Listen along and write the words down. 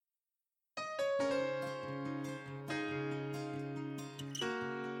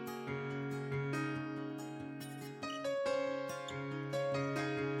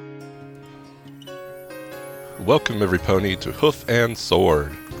Welcome every pony to Hoof and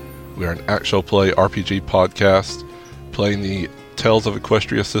Sword. We are an actual play RPG podcast playing the Tales of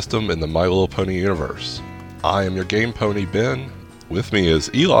Equestria system in the My Little Pony universe. I am your game pony, Ben. With me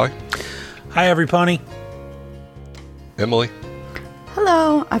is Eli. Hi, every pony. Emily.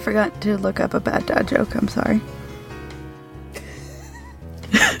 Hello. I forgot to look up a bad dad joke. I'm sorry.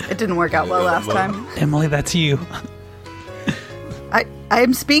 It didn't work out well last time. Emily, that's you. I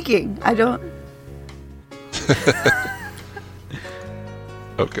am speaking. I don't...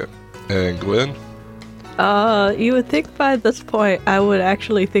 Okay. And Gwen. You would think by this point I would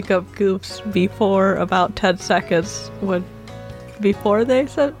actually think of goofs before about 10 seconds before they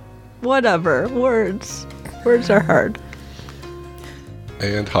said whatever. Words are hard.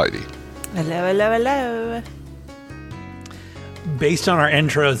 And Heidi. Hello. Based on our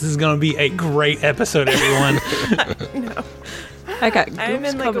intros, this is going to be a great episode, everyone. No. I got goofs I'm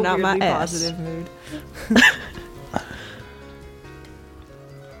in like a coming out my weirdly ass. positive mood.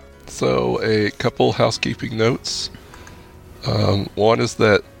 So, a couple housekeeping notes. One is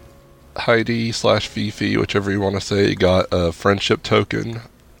that Heidi / Fifi, whichever you want to say, got a friendship token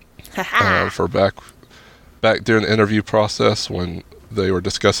for back during the interview process when they were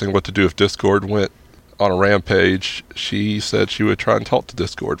discussing what to do if Discord went on a rampage. She said she would try and talk to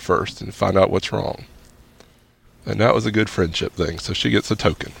Discord first and find out what's wrong. And that was a good friendship thing, so she gets a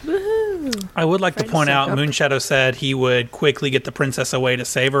token. I would like to point out, up. Moonshadow said he would quickly get the princess away to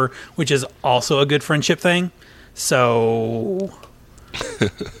save her, which is also a good friendship thing. So,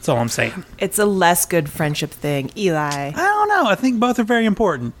 that's all I'm saying. It's a less good friendship thing, Eli. I don't know. I think both are very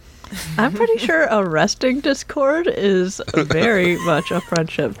important. I'm pretty sure arresting Discord is very much a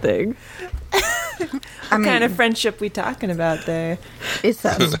friendship thing. What kind of friendship we talking about there? It's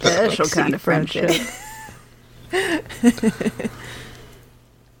a special kind of friendship.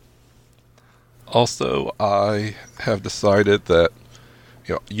 Also, I have decided that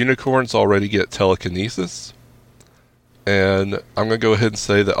unicorns already get telekinesis, and I'm going to go ahead and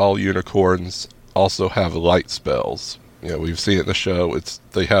say that all unicorns also have light spells. We've seen it in the show.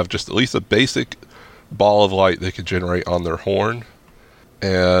 They have just at least a basic ball of light they can generate on their horn,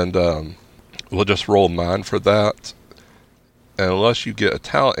 and we'll just roll 9 for that. And unless you get a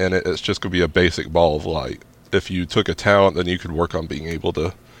talent in it, it's just going to be a basic ball of light. If you took a talent, then you could work on being able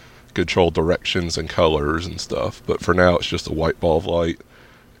to control directions and colors and stuff. But for now, it's just a white ball of light.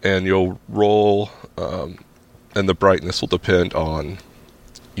 And you'll roll, and the brightness will depend on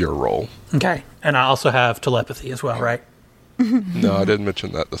your roll. Okay. And I also have telepathy as well, right? No, I didn't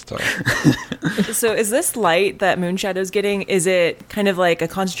mention that this time. So is this light that Moonshadow's getting, is it kind of like a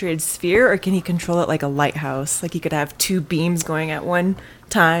concentrated sphere, or can he control it like a lighthouse? Like he could have 2 beams going at one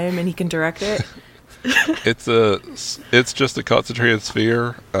time and he can direct it? It's just a concentrated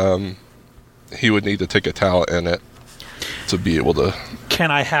sphere. He would need to take a talent in it to be able to. Can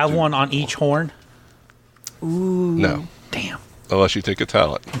I have one on each horn? Ooh. No. Damn. Unless you take a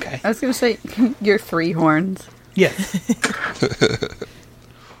talent. Okay. I was going to say, your 3 horns. Yeah.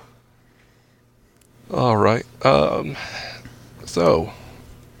 All right. So,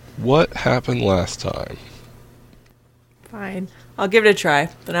 what happened last time? Fine. I'll give it a try,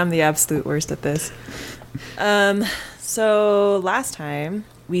 but I'm the absolute worst at this. So last time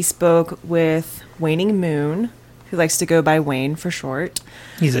we spoke with Waning Moon, who likes to go by Wayne for short.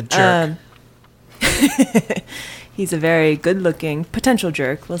 He's a jerk. He's a very good-looking potential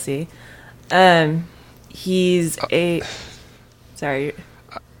jerk. We'll see. He's a... Sorry.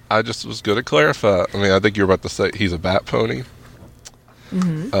 I just was going to clarify. I think you were about to say he's a bat pony.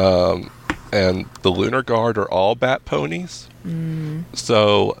 Mm-hmm. And the Lunar Guard are all bat ponies.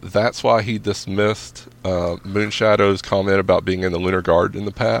 So that's why he dismissed Moonshadow's comment about being in the Lunar Guard in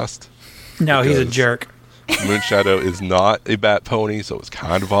the past. No, he's a jerk. Moonshadow is not a bat pony, so it's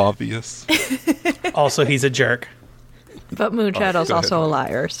kind of obvious. Also, he's a jerk. But Moonshadow's go also ahead. a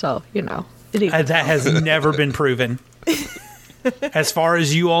liar, so, it That has never been proven. As far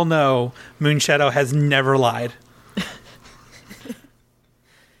as you all know, Moonshadow has never lied.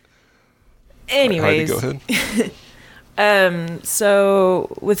 Anyways. Heidi, go ahead.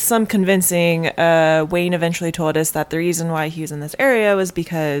 So with some convincing, Wayne eventually told us that the reason why he was in this area was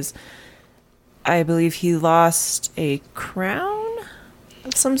because I believe he lost a crown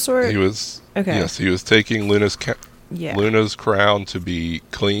of some sort. He was Okay. Yes, he was taking Luna's Yeah. Luna's crown to be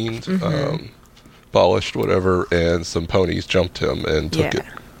cleaned, polished, whatever, and some ponies jumped him and took it.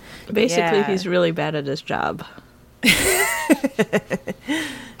 Basically, Yeah. he's really bad at his job.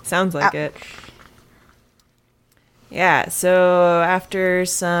 Sounds like it. Yeah, so after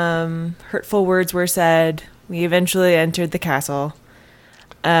some hurtful words were said, we eventually entered the castle.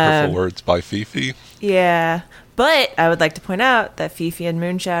 Hurtful words by Fifi. Yeah. But I would like to point out that Fifi and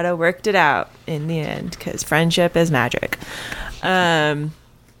Moonshadow worked it out in the end because friendship is magic.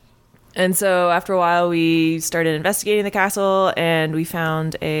 And so after a while, we started investigating the castle, and we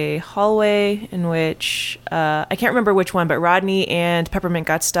found a hallway in which I can't remember which one, but Rodney and Peppermint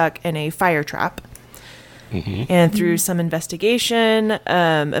got stuck in a fire trap. Mm-hmm. And through some investigation,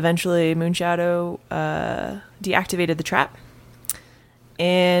 eventually Moonshadow deactivated the trap.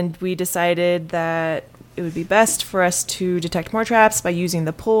 And we decided that it would be best for us to detect more traps by using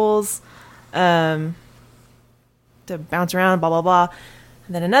the poles to bounce around, blah, blah, blah.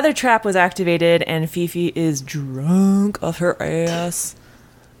 And then another trap was activated, and Fifi is drunk off her ass.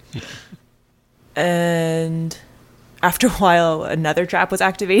 And after a while, another trap was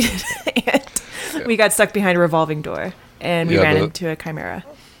activated, and we got stuck behind a revolving door, and we ran into a chimera.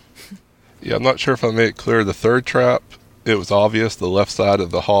 Yeah, I'm not sure if I made it clear. The third trap, it was obvious. The left side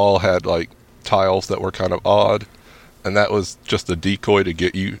of the hall had, like, tiles that were kind of odd, and that was just a decoy to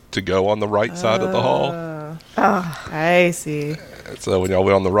get you to go on the right side of the hall. Oh, I see. So when y'all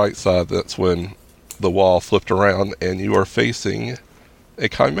went on the right side, that's when the wall flipped around and you are facing a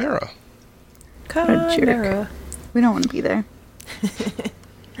chimera. A jerk. We don't want to be there.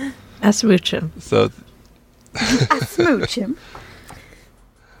 I smooch him. So I smooch him.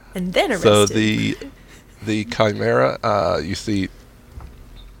 And then arrested. So the chimera, you see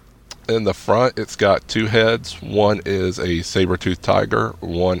in the front, it's got two heads. One is a saber-toothed tiger.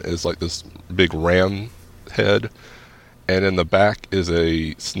 One is like this big ram head. And in the back is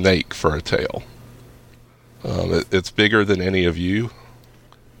a snake for a tail. It's bigger than any of you,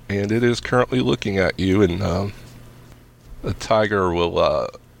 and it is currently looking at you. And the tiger will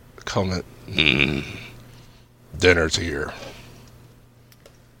comment, "Dinner's here."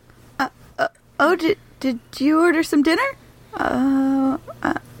 Oh, did you order some dinner? I'm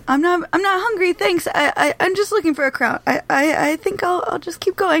not hungry, thanks. I'm just looking for a crown. I think I'll just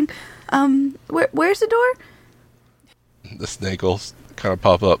keep going. Where's the door? The snake will kind of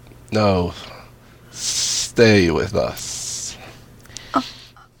pop up. No, stay with us.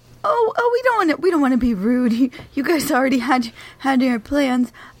 Oh, we don't want to be rude. You guys already had your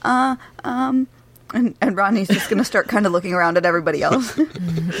plans. And Rodney's just gonna start kind of looking around at everybody else.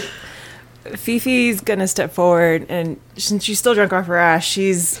 Fifi's gonna step forward, and since she's still drunk off her ass,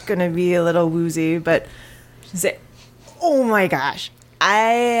 she's gonna be a little woozy, but she'll say, "Oh my gosh,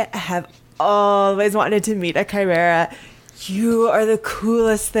 I have always wanted to meet a chimera. You are the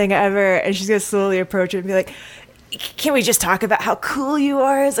coolest thing ever." And she's gonna slowly approach it and be like, "Can we just talk about how cool you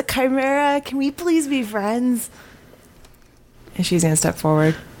are as a chimera? Can we please be friends?" And she's gonna step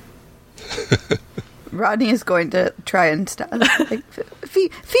forward. Rodney is going to try and stop. Like,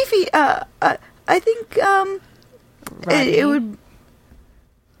 Fifi, I think it would.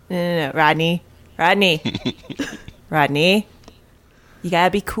 No, Rodney. Rodney, you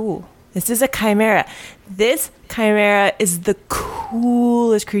gotta be cool. This is a chimera. This chimera is the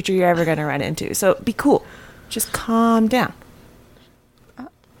coolest creature you're ever gonna run into. So be cool. Just calm down.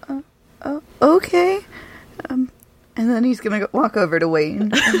 Okay. And then he's gonna walk over to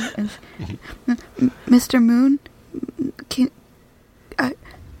Wayne. And Mr. Moon,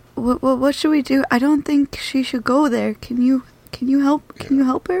 what should we do? I don't think she should go there. Can you help? Can you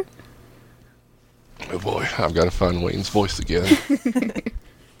help her? Oh boy, I've got to find Wayne's voice again.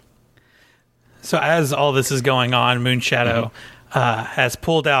 So as all this is going on, Moonshadow has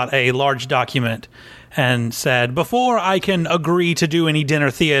pulled out a large document and said, "Before I can agree to do any dinner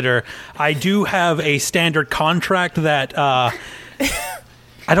theater, I do have a standard contract that I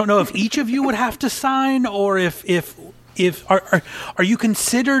don't know if each of you would have to sign, or if are you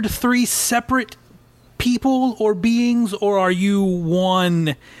considered three separate people or beings, or are you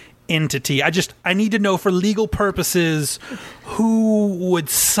one entity? I need to know for legal purposes who would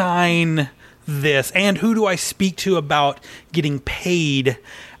sign this, and who do I speak to about getting paid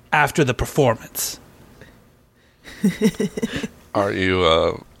after the performance?" Are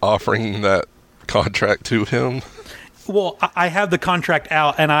you offering that contract to him? Well, I have the contract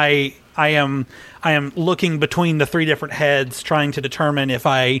out, and I am looking between the three different heads, trying to determine if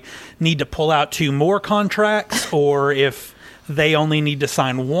I need to pull out 2 more contracts, or if they only need to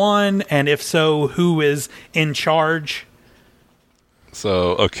sign one, and if so, who is in charge.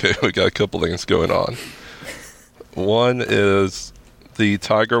 So, okay, we got a couple things going on. One is the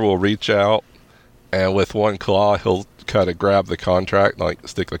tiger will reach out, and with one claw, he'll kind of grab the contract, like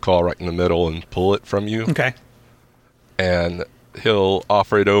stick the claw right in the middle and pull it from you. Okay. And he'll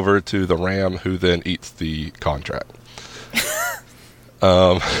offer it over to the ram, who then eats the contract.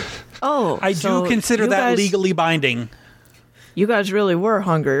 Oh, I do consider that legally binding. You guys really were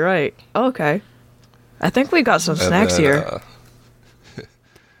hungry, right? Okay. I think we got some And snacks then,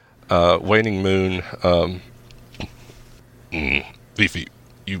 here. Waning Moon, Fifi,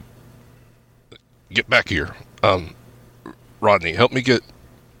 you get back here. Rodney, help me get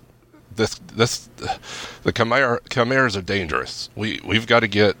this. The chimeras are dangerous. We've got to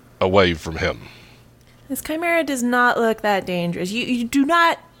get away from him. This chimera does not look that dangerous. You do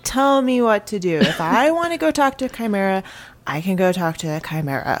not tell me what to do. If I want to go talk to a chimera, I can go talk to a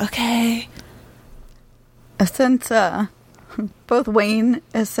chimera. Okay. Since both Wayne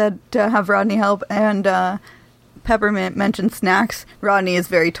has said to have Rodney help and Peppermint mentioned snacks, Rodney is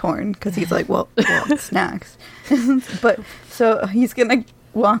very torn because he's like, well, snacks. But so he's gonna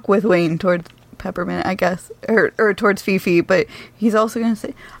walk with Wayne towards Peppermint, I guess, or towards Fifi. But he's also gonna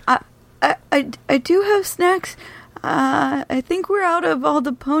say, I do have snacks. I think we're out of all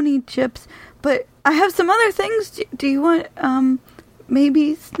the pony chips, but I have some other things. Do you want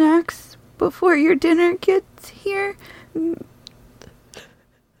maybe snacks before your dinner gets here?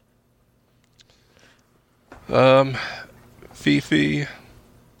 Fifi,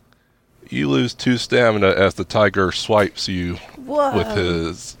 you lose 2 stamina as the tiger swipes you Whoa. with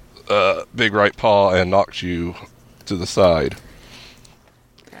his big right paw and knocks you to the side.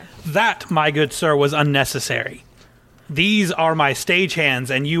 That, my good sir, was unnecessary. These are my stagehands,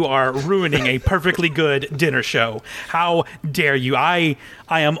 and you are ruining a perfectly good dinner show. How dare you? I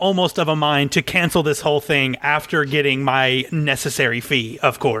am almost of a mind to cancel this whole thing after getting my necessary fee,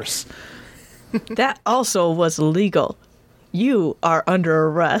 of course. That also was illegal. You are under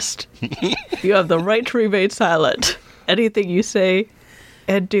arrest. You have the right to remain silent. Anything you say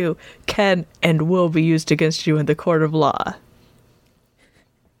and do can and will be used against you in the court of law.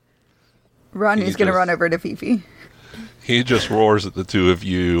 Rodney's gonna run over to Fifi. He just roars at the two of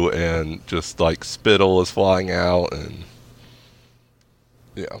you, and just like spittle is flying out, and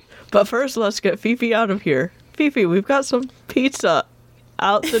yeah. But first, let's get Fifi out of here. Fifi, we've got some pizza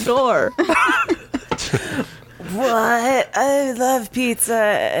out the door. What? I love pizza,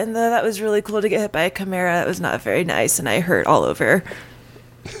 and though that was really cool to get hit by a chimera, that was not very nice, and I hurt all over.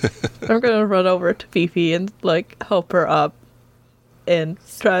 I'm gonna run over to Fifi and like help her up and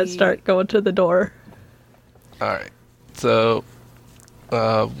try and start going to the door. All right. So,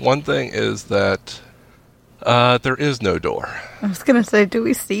 one thing is that there is no door. I was gonna say, do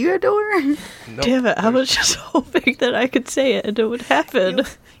we see a door? Nope, Damn it, I there's- was just hoping that I could say it and it would happen.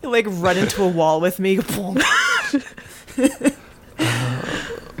 You like run into a wall with me.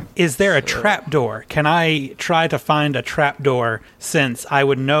 Is there a trapdoor? Can I try to find a trapdoor, since I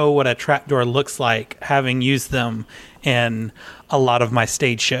would know what a trapdoor looks like, having used them in a lot of my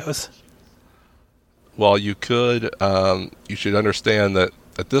stage shows? While you could, you should understand that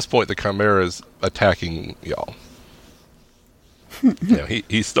at this point the chimera is attacking y'all.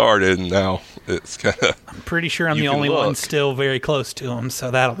 He started, and now it's kind of. Pretty sure I'm You the can only one look. still very close to him, so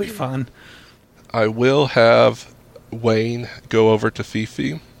that'll be fun. I will have Wayne go over to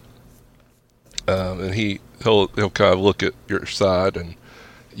Fifi, and he'll kind of look at your side, and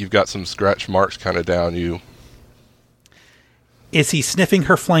you've got some scratch marks kind of down you. Is he sniffing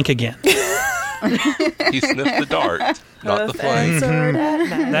her flank again? He sniffed the dart, not the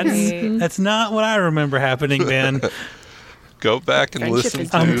flame. That's not what I remember happening, Ben. Go back and Friendship listen is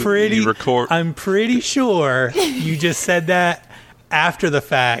to the record. I'm pretty sure you just said that after the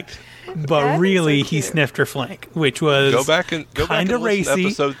fact, but That is really so he cute. sniffed her flank, which was Go back and kinda listen to racy.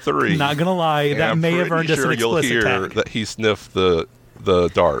 episode 3. Not gonna lie, and that I'm may have pretty earned us sure an you'll explicit hear tag. that he sniffed the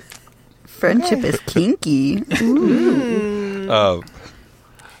dart. Friendship is kinky. Ooh.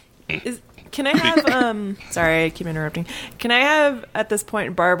 Can I have sorry, I keep interrupting. Can I have at this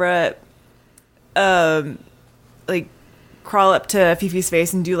point Barbara like crawl up to Fifi's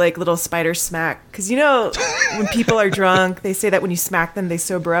face and do like little spider smack? Because you know when people are drunk, they say that when you smack them, they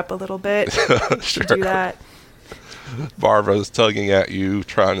sober up a little bit. Sure. Do that. Barbara's tugging at you,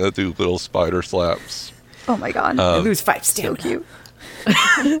 trying to do little spider slaps. Oh my god. I lose 5 so stamina. cute.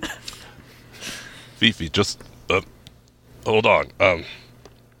 Fifi, just hold on.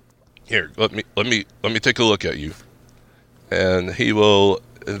 Here, let me take a look at you. And he will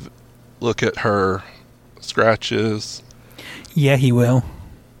look at her scratches, Yeah, he will.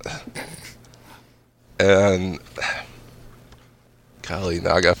 and golly,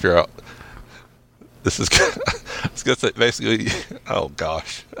 now I gotta figure out. This is. I was gonna say basically. Oh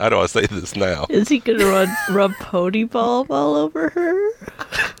gosh, how do I say this now? Is he gonna rub pony balm all over her?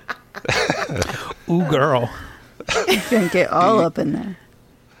 Ooh, girl. He's gonna get all up in there.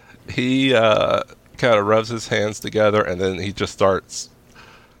 He kind of rubs his hands together, and then he just starts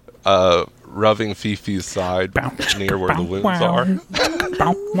rubbing Fifi's side Bow, near where the bow, wounds wow. are.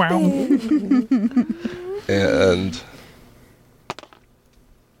 Bow, wow. And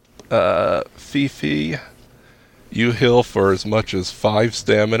Fifi, you heal for as much as 5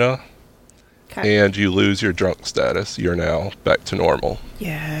 stamina, Okay. and you lose your drunk status. You're now back to normal.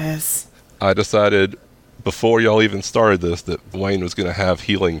 Yes. I decided before y'all even started this that Wayne was going to have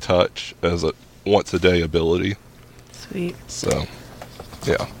Healing Touch as a once-a-day ability. Sweet. So,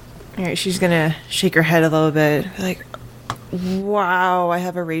 yeah. All right, she's gonna shake her head a little bit, be like, "Wow, I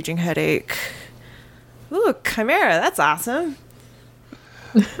have a raging headache. Ooh, Chimera, that's awesome."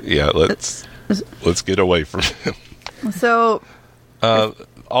 Yeah, let's get away from him. So,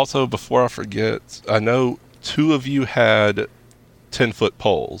 Also, before I forget, I know 2 of you had 10-foot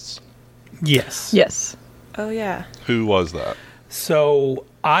poles. Yes. Yes. Oh yeah. Who was that? So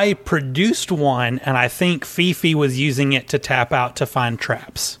I produced one, and I think Fifi was using it to tap out to find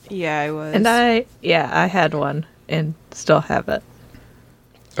traps. Yeah, I was. And I had one and still have it.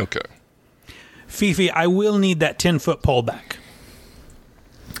 Okay. Fifi, I will need that 10-foot pole back.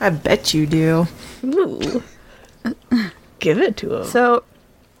 I bet you do. Ooh. Give it to him. so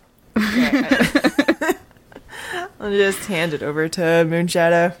I'll just hand it over to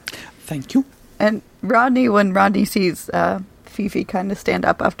Moonshadow. Thank you. and when Rodney sees Fifi kind of stand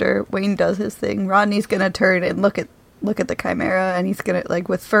up after Wayne does his thing, Rodney's gonna turn and look at the Chimera, and he's gonna, like,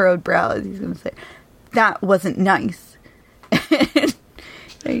 with furrowed brows, he's gonna say, "That wasn't nice."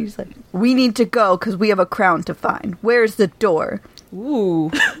 And he's like, "We need to go because we have a crown to find. Where's the door?"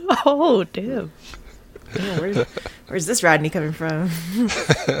 Ooh. Oh, damn. Yeah, where's this Rodney coming from?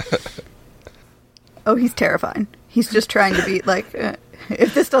 Oh, he's terrifying. He's just trying to be like,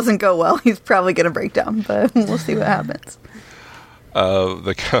 if this doesn't go well, he's probably gonna break down, but we'll see what happens.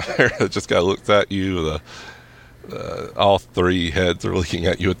 The Chimera just kind of looks at you. All 3 heads are looking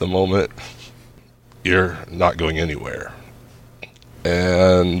at you at the moment. You're not going anywhere.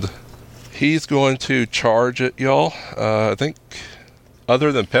 And he's going to charge at y'all. I think,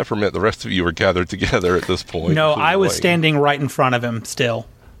 other than Peppermint, the rest of you are gathered together at this point. No, including I was Wayne. standing right in front of him still.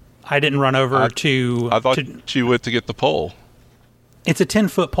 I didn't run over to... I thought to- she went to get the pole. It's a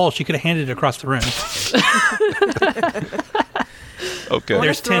 10-foot pole. She could have handed it across the room. Okay.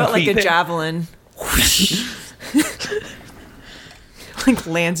 There's Throw 10 it like feet. a javelin. Like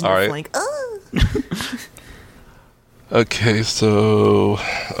lands in All your right. flank. Oh. Okay, so...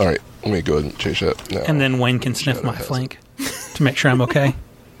 Alright, let me go ahead and change that now. And then Wayne can sniff my flank to make sure I'm okay.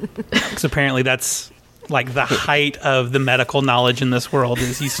 Because apparently that's like the height of the medical knowledge in this world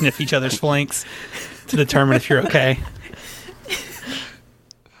is you sniff each other's flanks to determine if you're okay.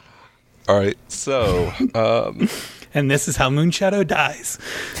 Alright, so... And this is how Moonshadow dies.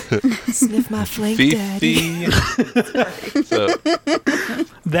 Sniff my flank, Daddy. Fifi... so,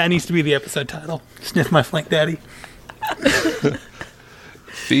 That needs to be the episode title. Sniff my flank, Daddy.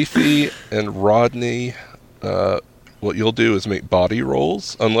 Fifi and Rodney, what you'll do is make body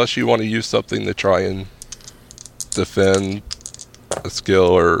rolls, unless you want to use something to try and defend a skill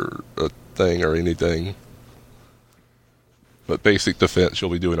or a thing or anything. But basic defense,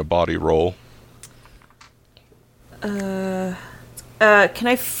 you'll be doing a body roll. Can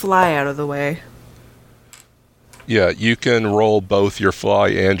I fly out of the way? Yeah, you can roll both your fly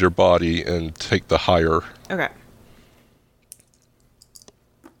and your body and take the higher. Okay.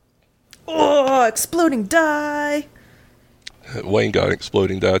 Oh, exploding die! Wayne got an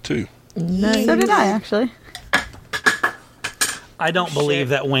exploding die too. Nice. So did I, actually. I don't believe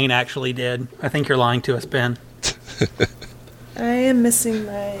that Wayne actually did. I think you're lying to us, Ben. I am missing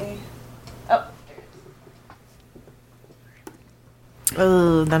my...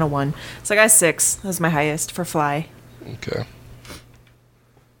 Oh, then a 1. So I got 6. That's my highest for fly. Okay.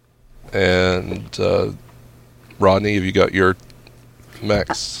 And Rodney, have you got your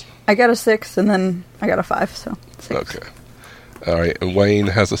max? I got a 6, and then I got a 5, so 6. Okay. All right, and Wayne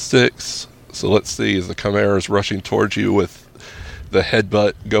has a 6. So let's see, as the Chimera is rushing towards you with the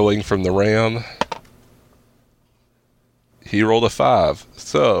headbutt going from the ram. He rolled a 5,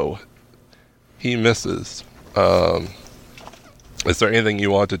 so he misses. Is there anything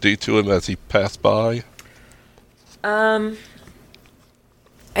you want to do to him as he passed by? I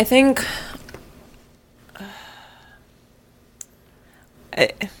think...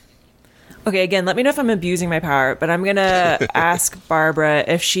 Okay, again, let me know if I'm abusing my power, but I'm gonna ask Barbara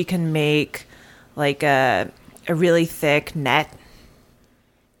if she can make, like, a really thick net.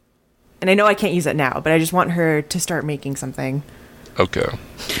 And I know I can't use it now, but I just want her to start making something. Okay.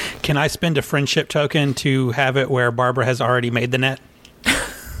 Can I spend a friendship token to have it where Barbara has already made the net?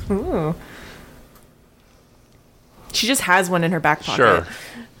 Ooh. She just has one in her back pocket. Sure.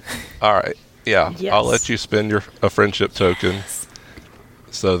 All right. Yeah, Yes. I'll let you spend a friendship token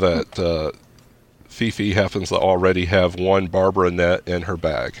so that Fifi happens to already have one Barbara net in her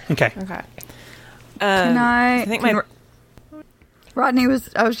bag. Okay. Okay. Can I think can my Rodney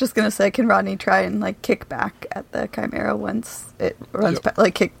I was just gonna say, can Rodney try and like kick back at the Chimera once it runs Yep.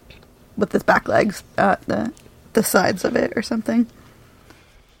 like kick with his back legs at the sides of it or something?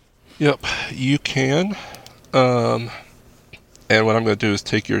 Yep, you can. And what I'm going to do is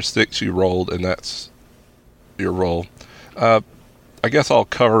take your 6 you rolled, and that's your roll. I guess I'll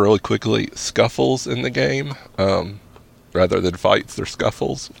cover really quickly scuffles in the game. Rather than fights, they're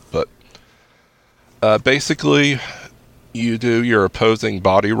scuffles. But basically, you do your opposing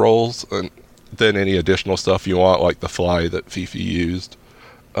body rolls, and then any additional stuff you want, like the fly that Fifi used.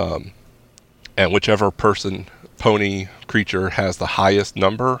 And whichever pony, creature has the highest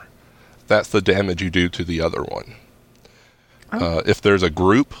number, that's the damage you do to the other one. If there's a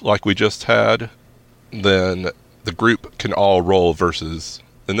group like we just had, then the group can all roll versus,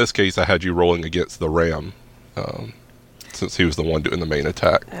 in this case, I had you rolling against the ram, since he was the one doing the main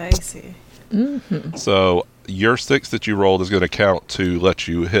attack. I see. So your 6 that you rolled is going to count to let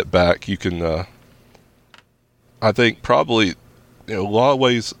you hit back. You can, I think probably, a lot of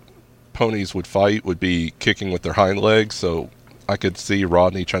ways ponies would fight would be kicking with their hind legs, so I could see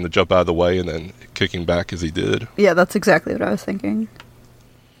Rodney trying to jump out of the way and then kicking back as he did. Yeah, that's exactly what I was thinking.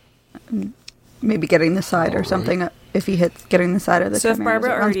 Maybe getting the side or Alright. something if he hits getting the side of the So if Chimera as Barbara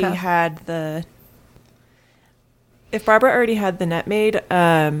it runs already past. had the net made,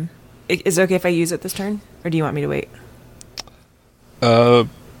 is it okay if I use it this turn, or do you want me to wait?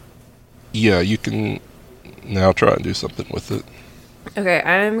 Yeah, you can now try and do something with it. Okay,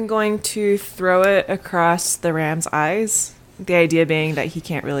 I'm going to throw it across the ram's eyes. The idea being that he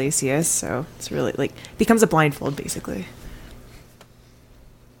can't really see us, so it's really becomes a blindfold basically.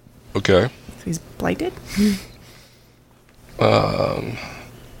 Okay. So he's blinded. Why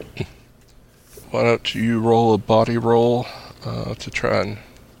don't you roll a body roll to try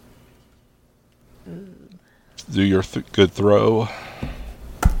and do your good throw?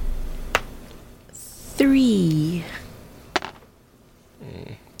 3.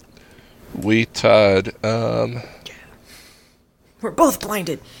 We tied. We're both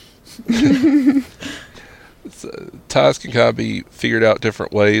blinded. Ties can kind of be figured out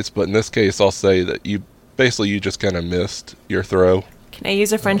different ways, but in this case, I'll say that you just kind of missed your throw. Can I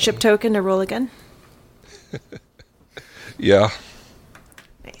use a friendship token to roll again? Yeah.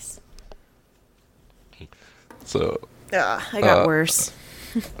 Nice. So. I got worse.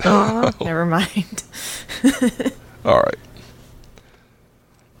 Never mind. All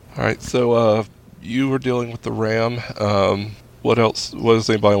right. So you were dealing with the ram. What else? What does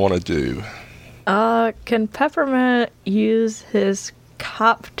anybody want to do? Can Peppermint use his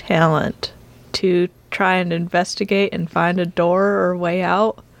cop talent to try and investigate and find a door or way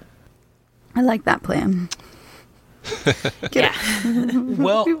out? I like that plan. Yeah.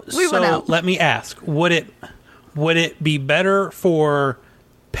 Well, We went so out. let me ask: would it be better for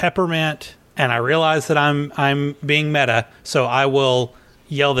Peppermint? And I realize that I'm being meta, so I will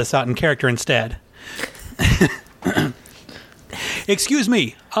yell this out in character instead. Excuse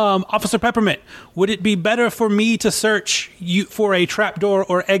me, Officer Peppermint. Would it be better for me to search you for a trapdoor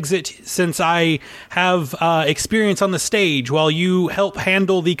or exit, since I have experience on the stage, while you help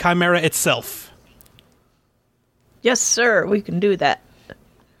handle the Chimera itself? Yes, sir, we can do that.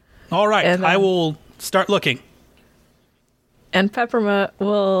 All right, And, I will start looking. And Peppermint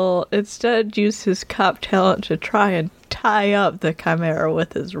will instead use his cop talent to try and tie up the Chimera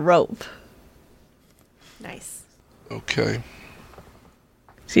with his rope. Nice. Okay.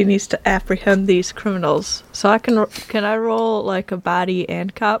 So he needs to apprehend these criminals. So can I roll like a body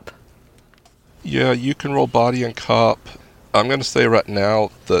and cop? Yeah, you can roll body and cop. I'm going to say right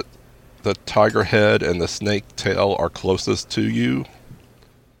now that the tiger head and the snake tail are closest to you.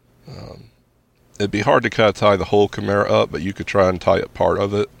 It'd be hard to kind of tie the whole Chimera up, but you could try and tie up part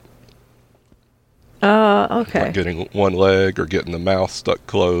of it. Okay. Like getting one leg or getting the mouth stuck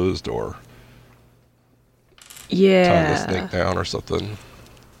closed or tying the Yeah. snake down or something.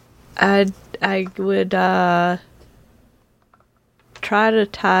 I would try to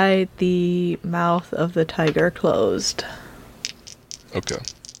tie the mouth of the tiger closed. Okay.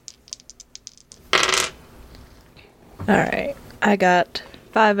 Alright. I got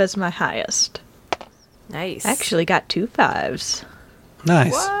 5 as my highest. Nice. I actually got 2 5s.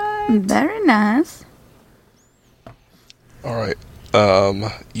 Nice. Very nice. All right.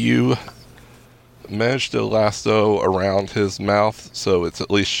 You managed to lasso around his mouth, so it's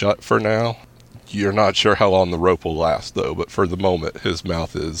at least shut for now. You're not sure how long the rope will last, though, but for the moment, his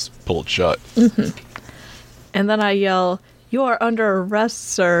mouth is pulled shut. And then I yell, "You are under arrest,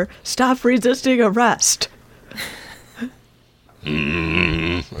 sir. Stop resisting arrest."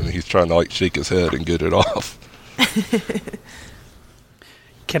 And he's trying to, like, shake his head and get it off.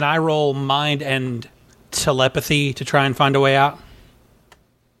 Can I roll mind and telepathy to try and find a way out?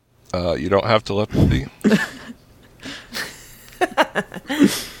 You don't have telepathy.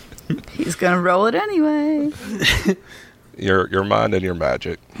 He's gonna roll it anyway. Your mind and your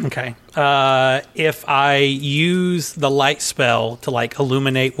magic. Okay. If I use the light spell to like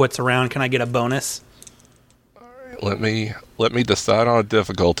illuminate what's around, can I get a bonus? Let me decide on a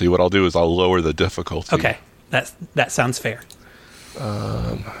difficulty. What I'll do is I'll lower the difficulty. Okay. That sounds fair.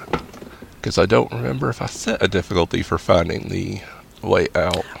 Because I don't remember if I set a difficulty for finding the way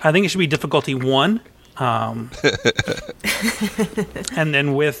out. I think it should be difficulty 1. And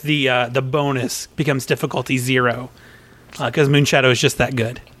then with the bonus becomes difficulty 0. Because Moonshadow is just that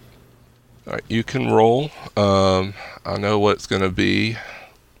good. All right, you can roll. I know what it's going to be.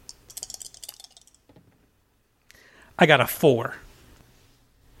 I got a 4.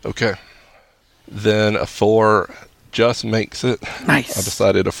 Okay. Then a 4 just makes it. Nice. I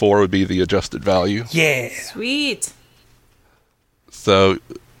decided a 4 would be the adjusted value. Yeah. Sweet. So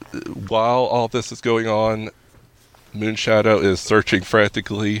while all this is going on, Moonshadow is searching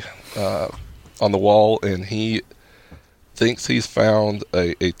frantically on the wall, and he thinks he's found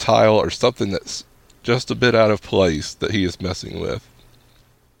a tile or something that's just a bit out of place that he is messing with.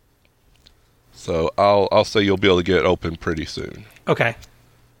 So I'll say you'll be able to get it open pretty soon. Okay.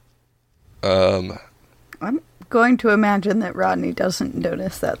 I'm going to imagine that Rodney doesn't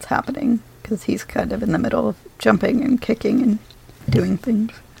notice that's happening because he's kind of in the middle of jumping and kicking and doing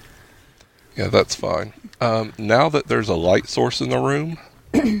things. Yeah, that's fine. Now that there's a light source in the room,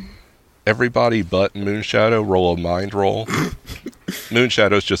 everybody but Moonshadow roll a mind roll.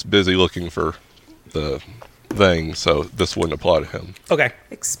 Moonshadow's just busy looking for the thing, so this wouldn't apply to him. Okay.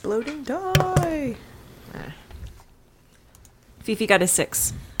 Exploding die. Fifi got a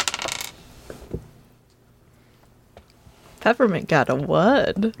 6. Peppermint got a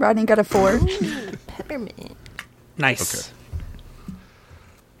 1. Rodney got a 4. Peppermint. Nice. Okay.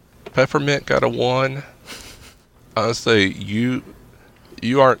 Peppermint got a 1. I'll say you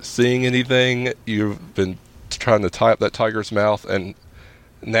aren't seeing anything. You've been trying to tie up that tiger's mouth, and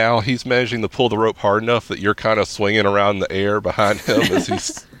now he's managing to pull the rope hard enough that you're kind of swinging around the air behind him as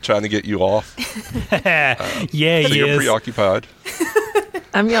he's trying to get you off. Yeah, So he you're is. preoccupied.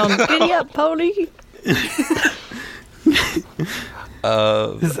 I'm yelling, "Giddy up, pony!"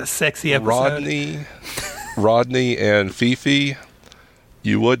 This is a sexy episode. Rodney and Fifi,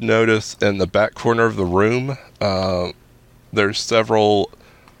 you would notice in the back corner of the room, there's several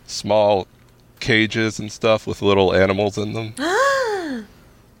small cages and stuff with little animals in them.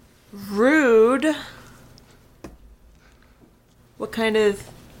 Rude. What kind of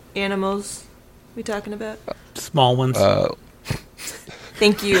animals we talking about? Small ones.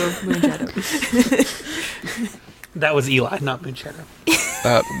 Thank you, Moonshadow. That was Eli, not Moonshadow.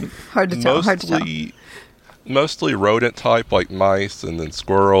 Hard to tell. Hard to tell. Mostly rodent type, like mice and then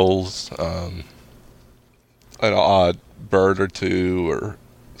squirrels, an odd bird or two or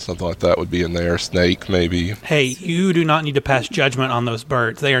something like that would be in there. Snake, maybe. Hey, you do not need to pass judgment on those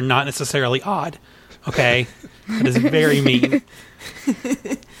birds. They are not necessarily odd. Okay? That is very mean.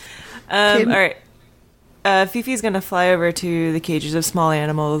 All right. Fifi's gonna fly over to the cages of small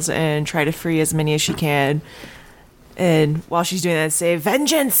animals and try to free as many as she can. And while she's doing that, say,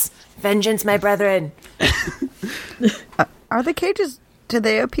 "Vengeance! Vengeance, my brethren!" Are the cages, do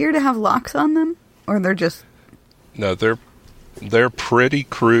they appear to have locks on them? Or they're just... No, they're pretty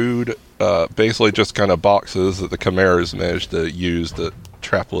crude. Basically just kind of boxes that the Chimeras managed to use to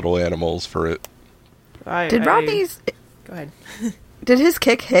trap little animals for it. Did Rodney's... Go ahead. Did his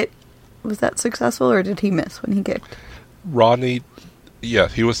kick hit? Was that successful, or did he miss when he kicked? Rodney, yeah,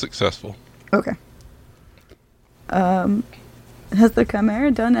 he was successful. Okay. Has the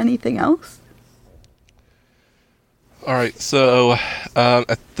Chimera done anything else? All right, so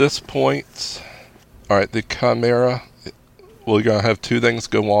at this point, all right, the Chimera, we're going to have two things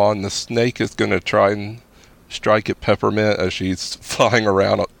go on. The snake is going to try and strike at Peppermint as she's flying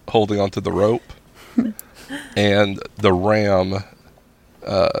around holding onto the rope. And the ram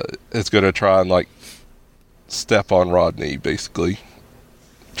is going to try and, like, step on Rodney, basically.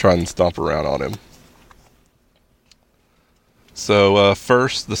 Try and stomp around on him. So,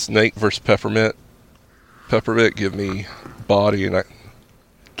 first, the snake versus Peppermint. Peppermint, give me body, and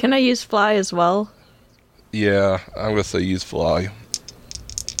Can I use fly as well? yeah, I'm going to say use fly.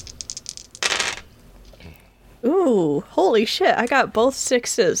 Ooh, holy shit, I got both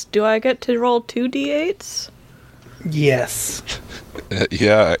 6s. Do I get to roll 2d8s? Yes.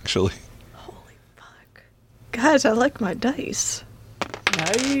 Yeah, actually. Holy fuck. Guys, I like my dice.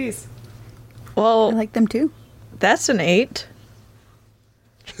 Nice. Well, I like them too. that's an 8.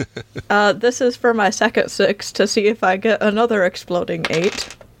 This is for my second 6 to see if I get another exploding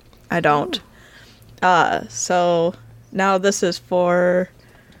 8. I don't. So now this is for...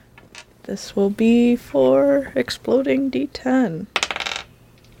 This will be for exploding D10.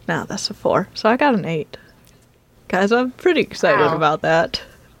 Now that's a 4. So I got an 8. Guys, I'm pretty excited Wow. about that.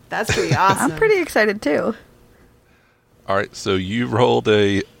 That's pretty awesome. I'm pretty excited too. All right, so you rolled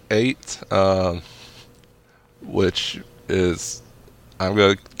a 8, which is, I'm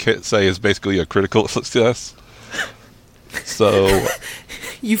going to say, is basically a critical success. So,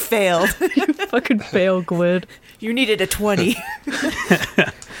 You failed. Fucking fail, Gwyn. You needed a 20.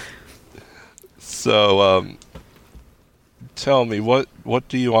 so tell me, what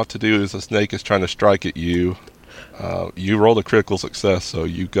do you want to do as the snake is trying to strike at you? You rolled a critical success, so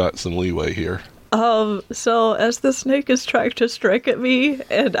you got some leeway here. So as the snake is trying to strike at me,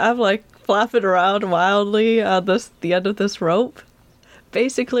 and I'm like flapping around wildly on the end of this rope,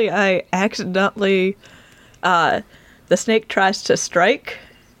 basically I accidentally, the snake tries to strike,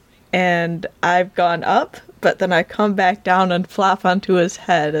 and I've gone up, but then I come back down and flop onto his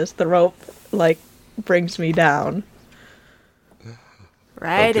head as the rope, like, brings me down.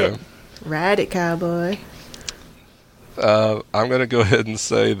 Ride Okay. it. Ride it, cowboy. I'm going to go ahead and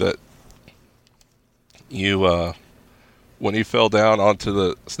say that you, when he fell down onto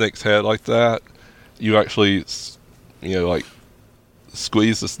the snake's head like that, you actually, like,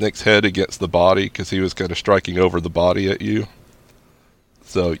 squeezed the snake's head against the body because he was kind of striking over the body at you.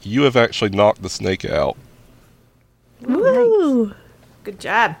 So you have actually knocked the snake out, Woo! Good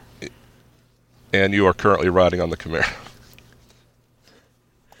job. and you are currently riding on the Chimera.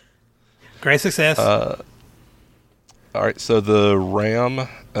 Great success. All right, so the ram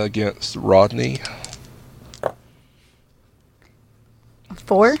against Rodney.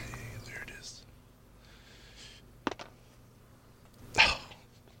 4. There it is.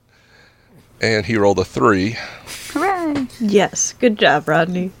 And he rolled a 3. Hooray! Yes, good job,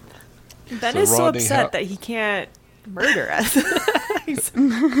 Rodney. Ben So is so Rodney, upset how- that he can't murder us. He's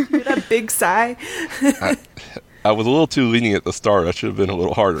with that big sigh. I was a little too lenient at the start. I should have been a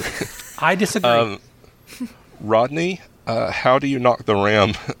little harder. I disagree. Rodney, how do you knock the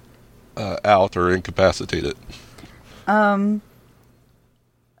ram out or incapacitate it? Can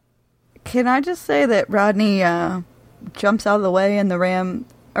I just say that Rodney jumps out of the way and the ram...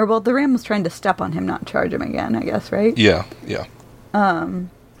 Or, well, the ram was trying to step on him, not charge him again, I guess, right? Yeah.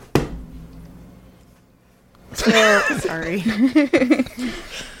 So Sorry.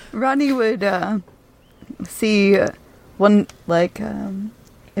 Rodney would see one, like,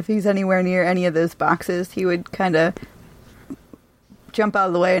 if he's anywhere near any of those boxes, he would kind of jump out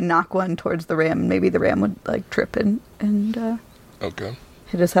of the way and knock one towards the ram. Maybe the ram would, like, trip and Okay.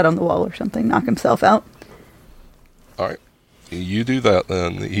 hit his head on the wall or something, knock himself out. All right. You do that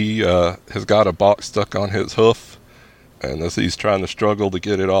then. He has got a box stuck on his hoof, and as he's trying to struggle to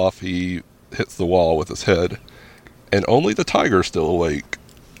get it off, he hits the wall with his head. And only the tiger's still awake.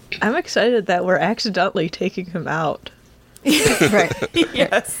 I'm excited that we're accidentally taking him out. Right.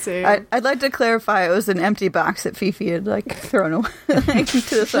 Yes, same. I'd like to clarify it was an empty box that Fifi had, like, thrown away like, to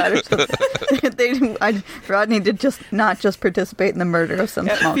the side or something. Rodney did not just participate in the murder of some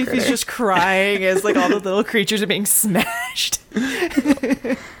small Fifi's critter. just crying as like all the little creatures are being smashed.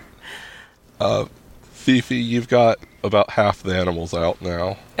 Fifi, you've got about half the animals out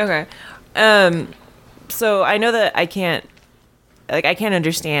now. Okay. So I know that I can't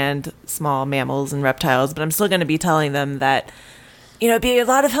understand small mammals and reptiles, but I'm still going to be telling them that, it'd be a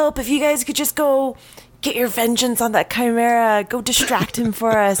lot of help if you guys could just go get your vengeance on that chimera, go distract him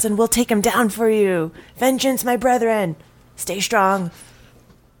for us, and we'll take him down for you. Vengeance, my brethren. Stay strong.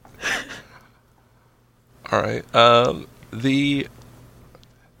 All right.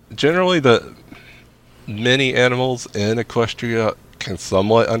 Generally the many animals in Equestria can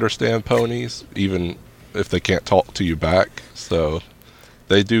somewhat understand ponies, even if they can't talk to you back. So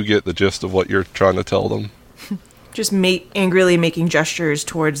they do get the gist of what you're trying to tell them. Just angrily making gestures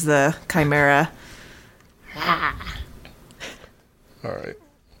towards the chimera. All right.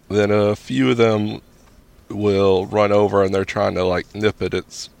 Then a few of them will run over and they're trying to like nip at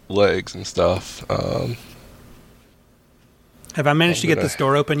its legs and stuff. Have I managed to get gonna- this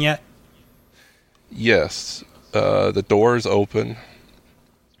door open yet? Yes, the door is open.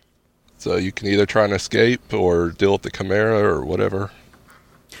 So you can either try and escape or deal with the chimera or whatever.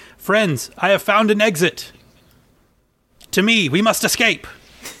 Friends, I have found an exit. To me, we must escape.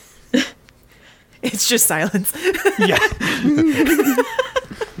 It's just silence. Yeah.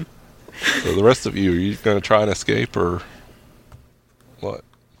 So the rest of you, are you going to try and escape or what?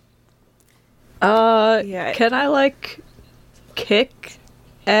 Yeah. Can I like kick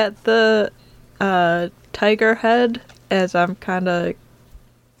at the tiger head as I'm kind of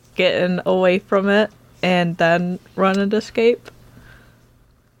getting away from it and then run and escape?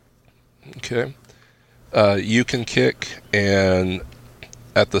 Okay. You can kick, and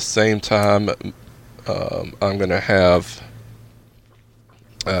at the same time, I'm going to have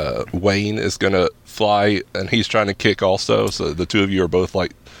Wayne is going to fly, and he's trying to kick also, so the two of you are both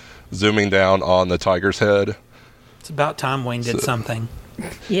like zooming down on the tiger's head. It's about time Wayne did something.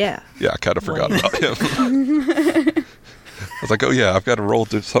 Yeah. Yeah, I kind of forgot about him. I was like, oh yeah, I've got to roll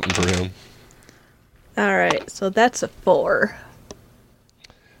do something for him. All right, so that's a 4.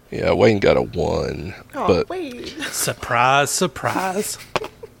 Yeah, Wayne got a 1. But wait. Surprise, surprise.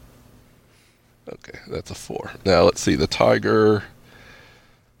 okay, that's a 4. Now let's see the tiger.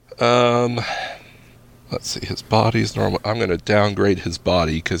 Let's see, his body's normal. I'm going to downgrade his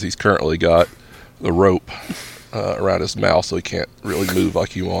body because he's currently got the rope around his mouth, so he can't really move like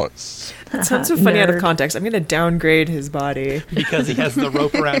he wants. That sounds so funny out of Nerd. context. I'm going to downgrade his body. Because he has the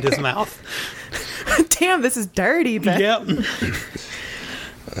rope around his mouth. Damn, this is dirty, Ben. Yep.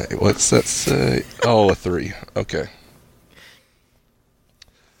 What's that say? Oh, a 3. Okay.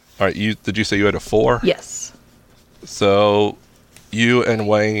 All right, did you say you had a 4? Yes. So you and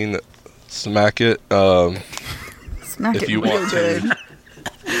Wayne smack it. Smack If it you real want good. to.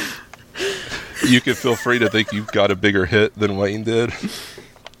 You can feel free to think you've got a bigger hit than Wayne did.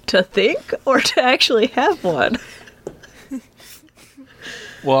 To think or to actually have one?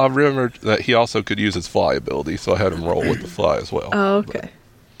 Well, I remembered that he also could use his fly ability, so I had him roll with the fly as well. Oh, okay.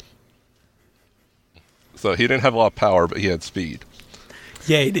 So he didn't have a lot of power, but he had speed.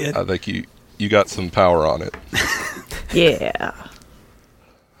 Yeah, he did. I think you got some power on it. Yeah.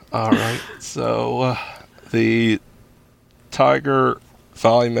 All right. So the tiger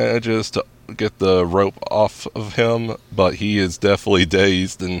finally manages to get the rope off of him, but he is definitely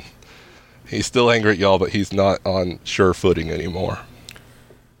dazed, and he's still angry at y'all, but he's not on sure footing anymore.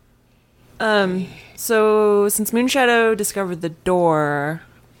 So since Moonshadow discovered the door,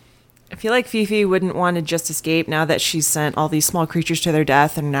 I feel like Fifi wouldn't want to just escape now that she's sent all these small creatures to their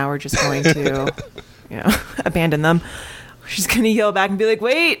death, and now we're just going to, abandon them. She's going to yell back and be like,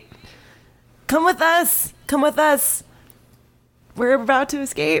 wait, come with us. Come with us. We're about to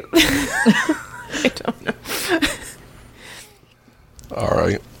escape. I don't know. All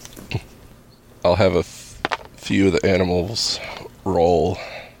right. I'll have a few of the animals roll.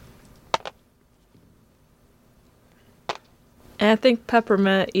 And I think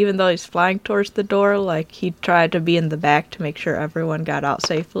Peppermint, even though he's flying towards the door, like he tried to be in the back to make sure everyone got out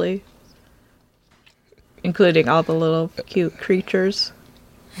safely. Including all the little cute creatures.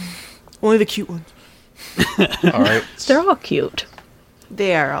 Only the cute ones. All right. They're all cute.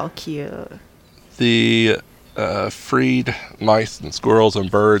 They are all cute. The freed mice and squirrels and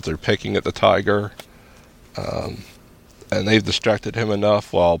birds are picking at the tiger. And they've distracted him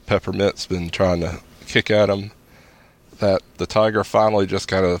enough while Peppermint's been trying to kick at him that the tiger finally just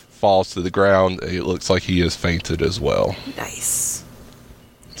kind of falls to the ground. It looks like he is fainted as well. Nice.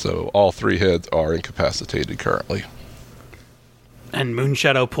 So all 3 heads are incapacitated currently. And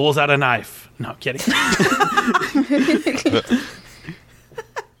Moonshadow pulls out a knife. No, kidding.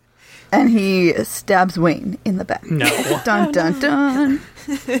 And he stabs Wayne in the back. No. Dun dun dun.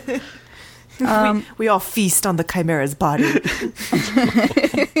 We all feast on the Chimera's body.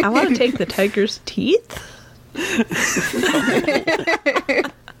 I want to take the tiger's teeth.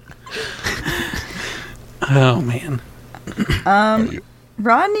 Oh, man.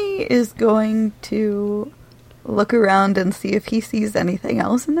 Rodney is going to look around and see if he sees anything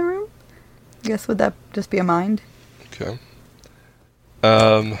else in the room. I guess would that just be a mind? Okay.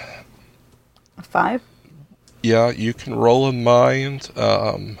 A 5? Yeah, you can roll a mind.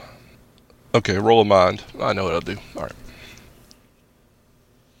 Okay, roll a mind. I know what I'll do. All right.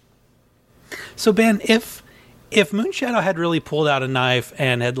 So, Ben, if Moonshadow had really pulled out a knife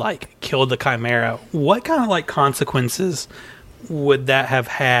and had, like, killed the Chimera, what kind of, like, consequences would that have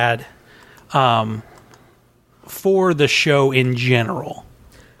had for the show in general?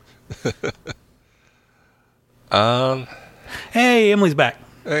 Hey, Emily's back.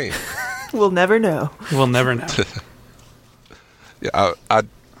 Hey. We'll never know. We'll never know. Yeah, I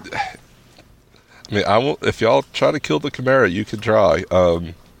mean, I won't. If y'all try to kill the Chimera, you can try.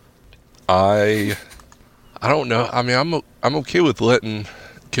 I don't know. I mean, I'm okay with letting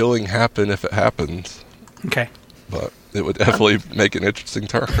killing happen if it happens, Okay. but it would definitely make an interesting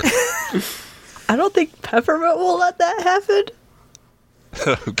turn. I don't think Peppermint will let that happen.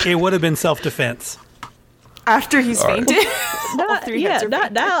 It would have been self-defense. After he's fainted? Not, three yeah, heads are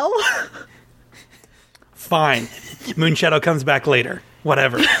not now. Fine. Moonshadow comes back later.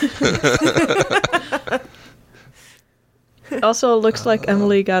 Whatever. Also, looks like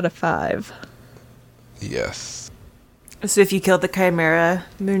Emily got a 5. Yes. So if you killed the Chimera,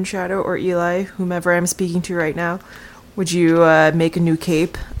 Moonshadow, or Eli, whomever I'm speaking to right now, would you make a new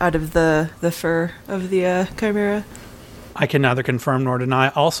cape out of the fur of the Chimera? I can neither confirm nor deny.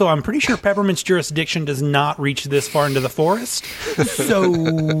 Also, I'm pretty sure Peppermint's jurisdiction does not reach this far into the forest. So...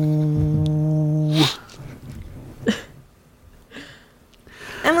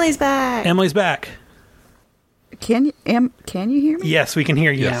 Emily's back! Emily's back. Can you hear me? Yes, we can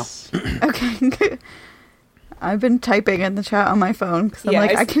hear you Yes. now. Okay. I've been typing in the chat on my phone because I'm Yeah,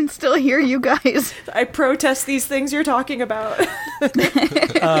 like, I can still hear you guys. I protest these things you're talking about.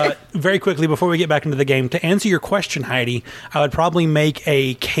 Very quickly, before we get back into the game, to answer your question, Heidi, I would probably make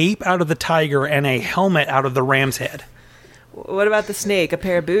a cape out of the tiger and a helmet out of the ram's head. What about the snake? A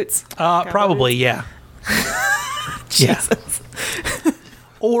pair of boots? Probably, yeah. Yeah.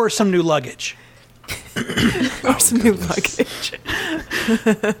 Or some new luggage. Or some new luggage.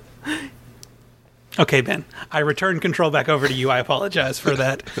 Okay, Ben. I return control back over to you. I apologize for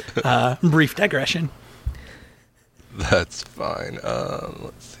that brief digression. That's fine.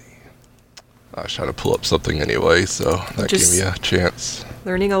 Let's see. I was trying to pull up something anyway, so that Just- gave me a chance.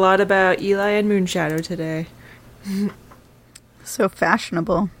 Learning a lot about Eli and Moonshadow today. So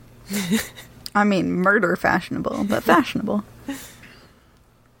fashionable. I mean, murder fashionable, but fashionable.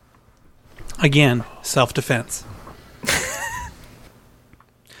 Again, self-defense.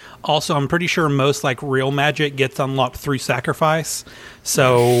 Also, I'm pretty sure most like real magic gets unlocked through sacrifice.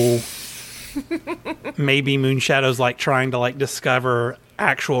 So maybe Moonshadow's like trying to like discover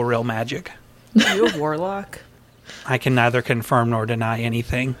actual real magic. Are you a warlock? I can neither confirm nor deny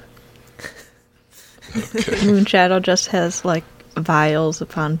anything. Moonshadow just has like vials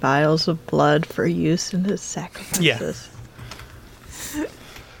upon vials of blood for use in his sacrifices.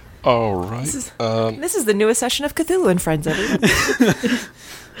 All right. This is the newest session of Cthulhu and Friends, everyone.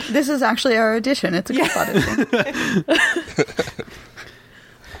 This is actually our edition. It's a group audition.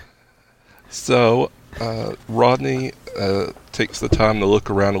 So, Rodney takes the time to look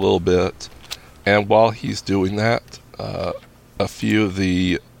around a little bit, and while he's doing that, a few of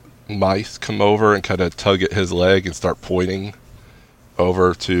the mice come over and kind of tug at his leg and start pointing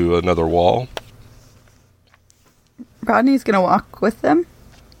over to another wall. Rodney's going to walk with them.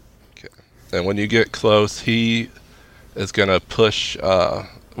 Okay. And when you get close, he is going to push,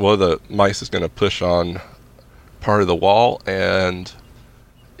 one of the mice is going to push on part of the wall, and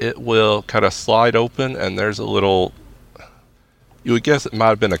it will kind of slide open, and there's a little, you would guess it might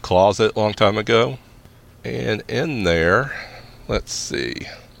have been a closet a long time ago. And in there, let's see.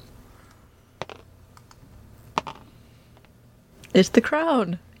 It's the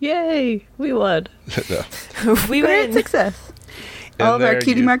crown. Yay! We won. No. We Great win. success. In All of our there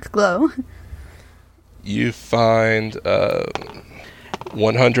cutie you- marks glow. You find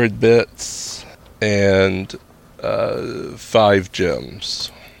 100 bits and 5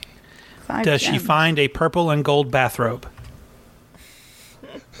 gems. 5 Does she gems. find a purple and gold bathrobe?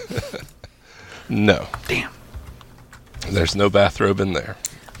 No, Damn. there's no bathrobe in there.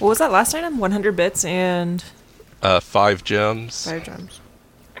 What was that last item? 100 bits and 5 gems. 5 gems.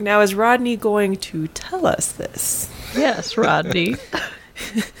 Now, is Rodney going to tell us this? Yes, Rodney.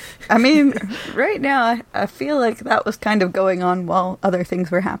 I mean, right now, I feel like that was kind of going on while other things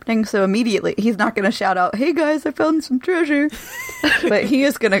were happening. So immediately, he's not going to shout out, "Hey guys, I found some treasure," but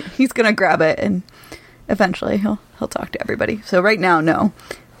he's gonna grab it, and eventually he'll talk to everybody. So right now, no.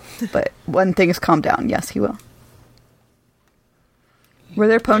 But when things calm down, yes, he will. Were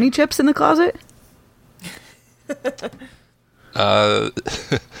there pony chips in the closet?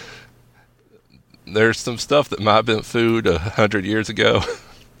 There's some stuff that might have been food 100 years ago.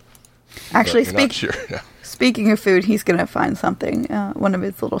 Actually, but we're not sure now. speaking of food, he's gonna find something, one of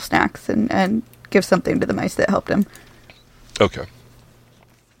his little snacks, and give something to the mice that helped him. Okay.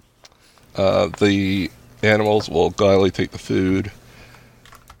 The animals will gladly take the food.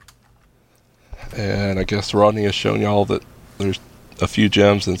 And I guess Rodney has shown y'all that there's a few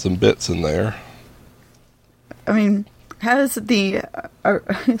gems and some bits in there. I mean, has the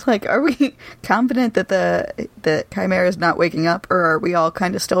are we confident that the chimera is not waking up, or are we all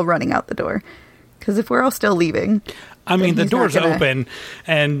kind of still running out the door? Because if we're all still leaving, I mean, the he's not door's gonna- open,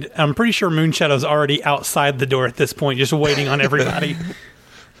 and I'm pretty sure Moonshadow's already outside the door at this point, just waiting on everybody.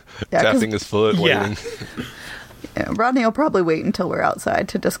 yeah, 'cause Tapping his foot, Yeah. waiting. Rodney will probably wait until we're outside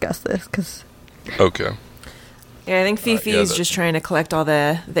to discuss this, because Okay. Yeah, I think Fifi is just trying to collect all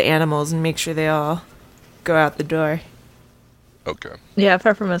the animals and make sure they all go out the door. Okay. Yeah,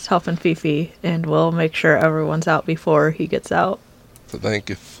 Peppermint's helping Fifi, and we'll make sure everyone's out before he gets out. So I think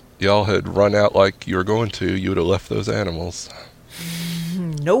if y'all had run out like you were going to, you would have left those animals.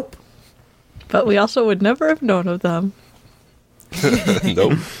 Nope. But we also would never have known of them.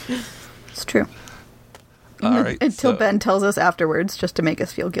 Nope. it's true. All right. Until so- Ben tells us afterwards, just to make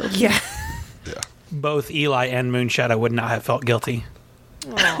us feel guilty. Yeah. Yeah. Both Eli and Moonshadow would not have felt guilty.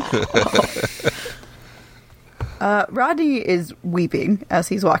 Rodney is weeping as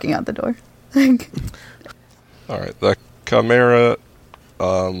he's walking out the door. All right. The Chimera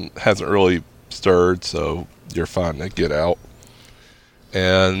hasn't really stirred, so you're fine to get out.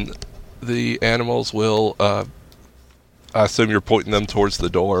 And the animals will, I assume you're pointing them towards the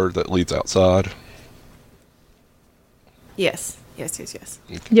door that leads outside. Yes.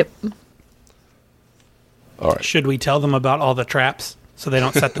 Yep. All right. Should we tell them about all the traps so they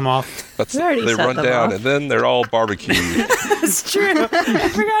don't set them off? That's, We already they set run them down, off. and then they're all barbecued. That's true. I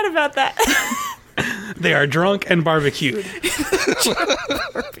forgot about that. They are drunk and barbecued.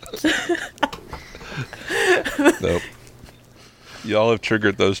 Nope. Y'all have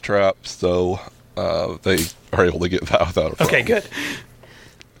triggered those traps, so they are able to get that without a problem. Okay, good.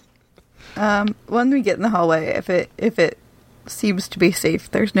 When we get in the hallway, if it seems to be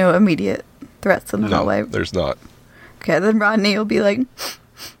safe, there's no immediate threats in the No, hallway. there's not. Okay, then Rodney will be like,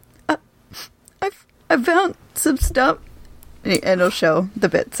 I found some stuff. And it'll show the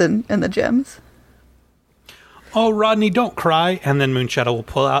bits and the gems. Oh, Rodney, don't cry. And then Moonshadow will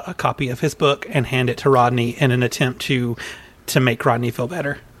pull out a copy of his book and hand it to Rodney in an attempt to make Rodney feel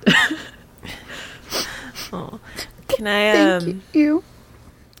better. Can I Thank you.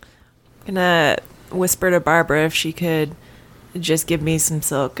 gonna whisper to Barbara if she could just give me some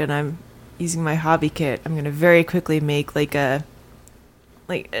silk, and I'm using my hobby kit. I'm gonna very quickly make like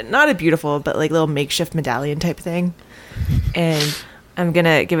not a beautiful but like little makeshift medallion type thing, and I'm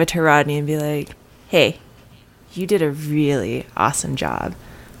gonna give it to Rodney and be like, hey, you did a really awesome job.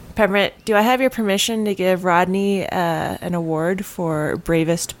 Peppermint, do I have your permission to give Rodney an award for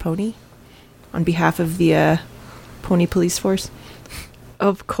bravest pony on behalf of the pony police force?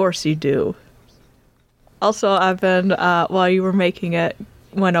 Of course you do. Also, I've been, while you were making it,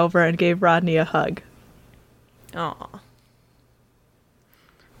 went over and gave Rodney a hug. Aw.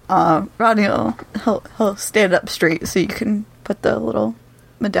 Rodney he'll stand up straight so you can put the little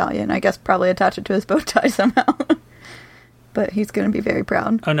medallion, I guess probably attach it to his bow tie somehow. But he's going to be very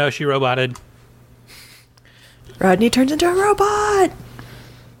proud. Oh no, she roboted. Rodney turns into a robot!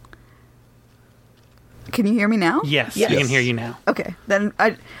 Can you hear me now? Yes, Yes. I can hear you now. Okay, then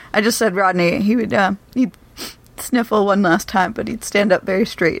I just said Rodney, he'd sniffle one last time, but he'd stand up very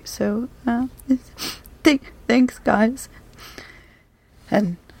straight. So, thanks, guys.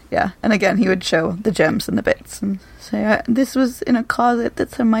 And yeah, and again, he would show the gems and the bits and say, this was in a closet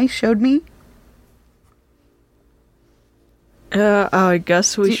that some mice showed me. I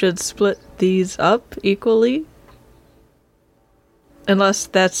guess we should split these up equally. Unless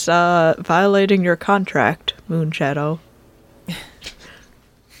that's violating your contract, Moonshadow.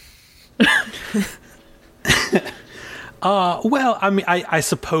 Well, I mean, I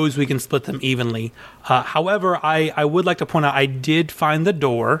suppose we can split them evenly. However, I would like to point out I did find the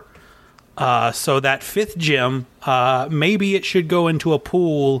door. So that fifth gem, maybe it should go into a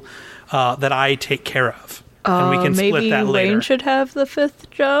pool that I take care of. And we can Maybe split that later. Wayne should have the fifth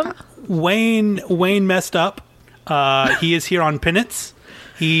gem. Wayne messed up. He is here on penance.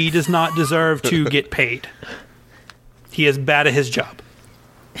 He does not deserve to get paid. He is bad at his job.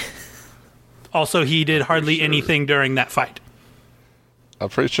 Also, he did hardly anything during that fight. I'm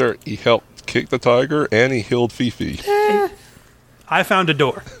pretty sure he helped kick the tiger and he healed Fifi. I found a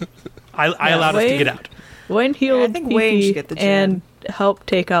door. I allowed us to Wayne- get out. Wayne healed I think Wayne Fifi should get the gem. and helped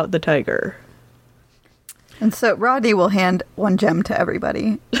take out the tiger. And so Rodney will hand 1 gem to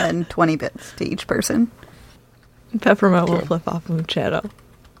everybody and 20 bits to each person. Peppermint will flip off Moonshadow.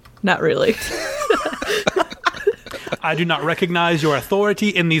 Not really. I do not recognize your authority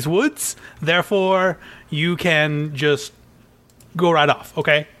in these woods. Therefore, you can just go right off,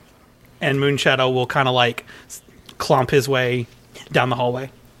 okay? And Moonshadow will kind of like clomp his way down the hallway.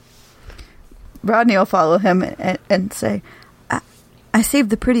 Rodney will follow him and say, I saved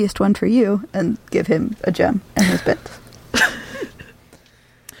the prettiest one for you, and give him a gem and his bits.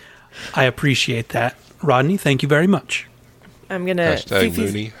 I appreciate that. Rodney, thank you very much. I'm gonna... Hashtag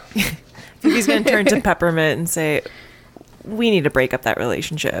Mooney. Fifi's gonna turn to Peppermint and say, we need to break up that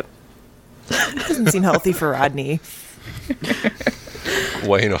relationship. Doesn't seem healthy for Rodney.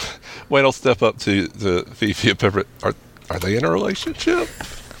 Wayne will step up to Fifi and Pepper. Are they in a relationship?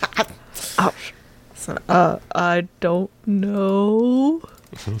 Ouch. I don't know.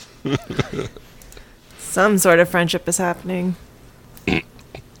 Some sort of friendship is happening.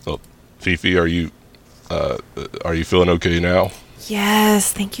 Oh, Fifi, are you feeling okay now?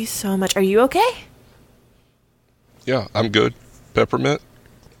 Yes, thank you so much. Are you okay? Yeah, I'm good. Peppermint?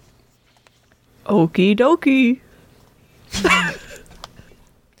 Okie dokie.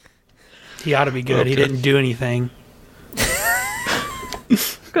 He ought to be good. He Okay. didn't do anything. I'm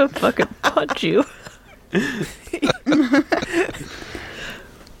gonna fucking punch you.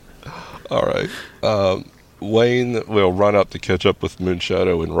 All right. Wayne will run up to catch up with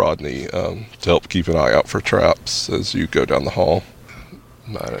Moonshadow and Rodney to help keep an eye out for traps as you go down the hall.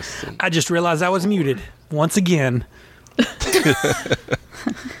 I just realized I was muted once again.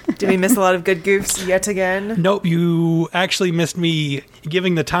 Did we miss a lot of good goofs yet again? Nope, you actually missed me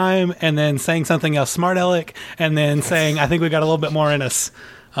giving the time and then saying something else smart aleck and then saying, I think we got a little bit more in us.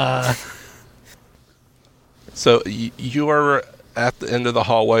 So you are at the end of the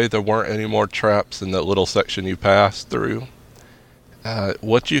hallway. There weren't any more traps in that little section you passed through.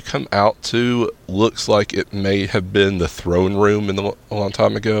 What you come out to looks like it may have been the throne room a long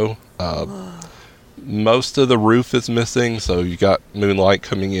time ago. Most of the roof is missing, so you got moonlight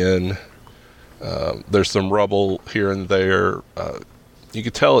coming in. There's some rubble here and there. You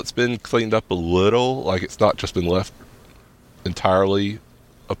can tell it's been cleaned up a little, like it's not just been left entirely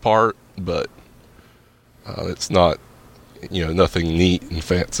apart, but it's not, nothing neat and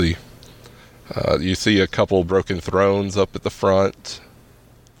fancy. You see a couple broken thrones up at the front.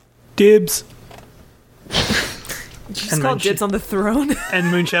 Dibs. Just And called then dibs on the throne. And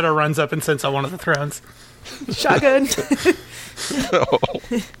Moonshadow runs up and sits on one of the thrones. Shotgun.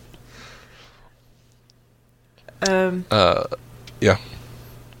 Yeah.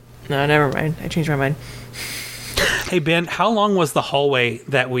 No, never mind. I changed my mind. Hey, Ben, how long was the hallway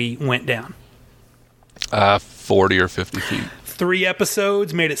that we went down? 40 or 50 feet. 3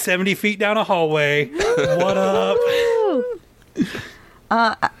 episodes, made it 70 feet down a hallway. What up?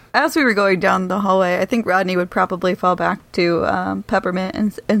 As we were going down the hallway, I think Rodney would probably fall back to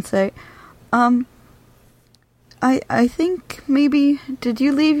Peppermint and say, I think maybe, did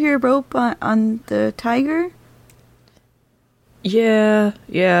you leave your rope on the tiger? Yeah,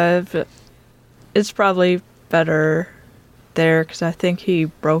 but it's probably better there because I think he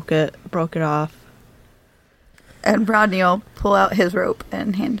broke it off. And Rodney will pull out his rope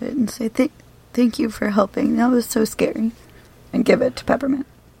and hand it and say, thank you for helping. That was so scary. And give it to Peppermint.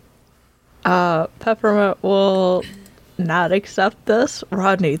 Peppermint will not accept this.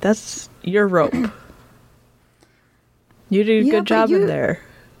 Rodney, that's your rope. You did a Yeah, good but job in you- there.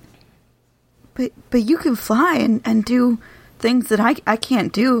 But you can fly and do things that I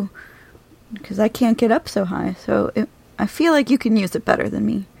can't do because I can't get up so high. So I feel like you can use it better than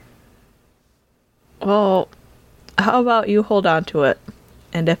me. Well, how about you hold on to it,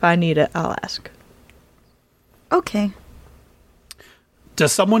 and if I need it, I'll ask. Okay.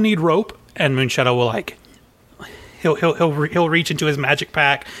 Does someone need rope? And Moonshadow will he'll reach into his magic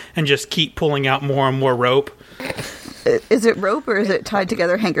pack and just keep pulling out more and more rope. Is it rope or is it tied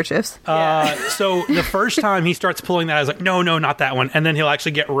together handkerchiefs? So the first time he starts pulling that, I was like, no, not that one. And then he'll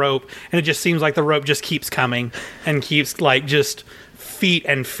actually get rope, and it just seems like the rope just keeps coming and keeps just feet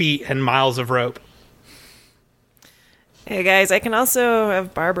and miles of rope. Hey guys, I can also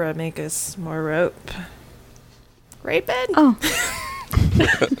have Barbara make us more rope. Right, Ben? Oh,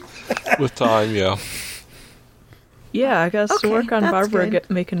 With time, yeah. Yeah, I guess Okay, work on that's Barbara good.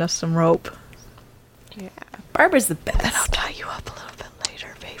 making us some rope. Yeah. Barbara's the best. I'll tie you up a little bit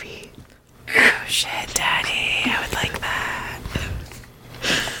later, baby. Oh, shit, Daddy. I would like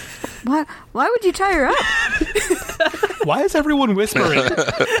that. why would you tie her up? Why is everyone whispering?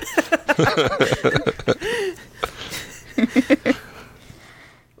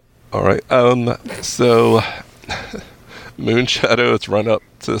 All right. So Moonshadow has run up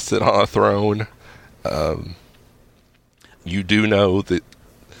to sit on a throne. You do know that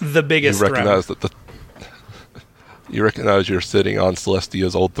The you biggest recognize throne. that you recognize you're sitting on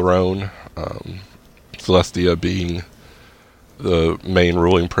Celestia's old throne. Celestia being the main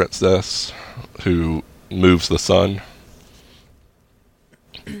ruling princess who moves the sun.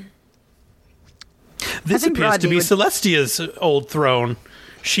 This I think appears to Rodney be would- Celestia's old throne.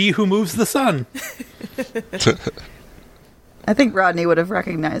 She who moves the sun. I think Rodney would have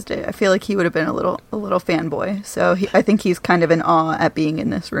recognized it. I feel like he would have been a little fanboy. So I think he's kind of in awe at being in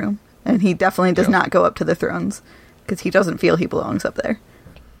this room, and he definitely does Yeah. not go up to the thrones because he doesn't feel he belongs up there.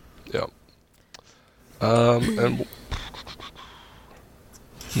 Yeah. And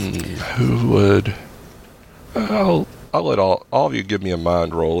who would? I'll let all of you give me a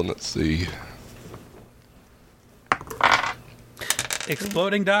mind roll, and let's see.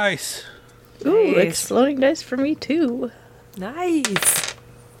 Exploding dice. Ooh, Nice. exploding dice for me too. Nice.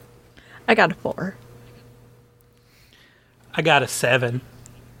 I got a 4. I got a 7.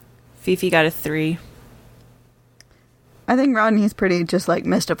 Fifi got a 3. I think Rodney's pretty just like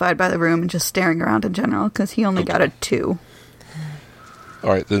mystified by the room and just staring around in general because he only got a 2. All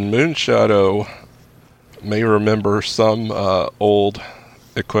right, then Moonshadow may remember some old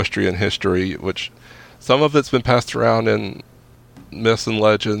equestrian history, which some of it's been passed around in myths and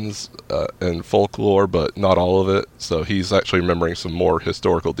legends and folklore, but not all of it. So he's actually remembering some more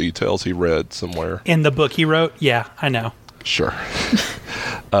historical details he read somewhere. In the book he wrote? Yeah, I know. Sure.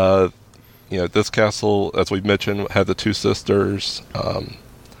 This castle, as we've mentioned, had the two sisters.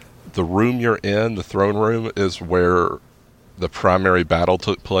 The room you're in, the throne room, is where the primary battle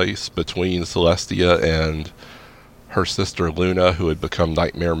took place between Celestia and her sister Luna, who had become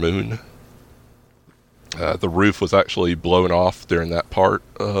Nightmare Moon. The roof was actually blown off during that part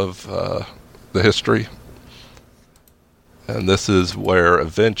of the history. And this is where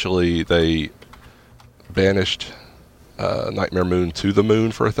eventually they banished Nightmare Moon to the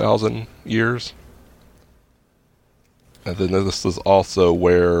moon for 1,000 years. And then this is also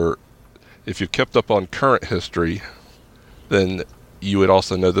where, if you've kept up on current history, then you would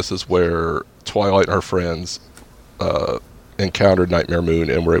also know this is where Twilight and her friends encountered Nightmare Moon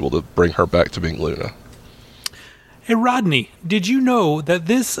and were able to bring her back to being Luna. Hey, Rodney, did you know that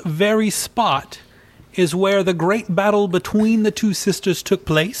this very spot is where the great battle between the two sisters took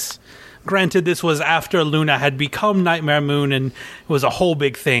place? Granted, this was after Luna had become Nightmare Moon, and it was a whole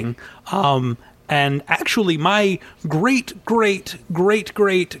big thing. And actually, my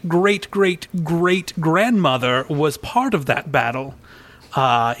great-great-great-great-great-great-grandmother was part of that battle.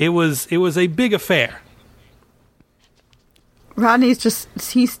 It was a big affair. Rodney's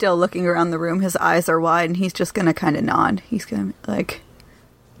he's still looking around the room. His eyes are wide, and he's just going to kind of nod. He's going to, like,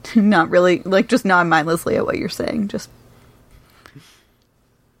 not really, like, just nod mindlessly at what you're saying. Just.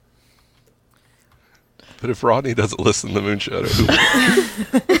 But if Rodney doesn't listen to Moonshadow, who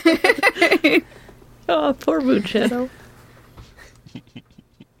will? Oh, poor Moonshadow.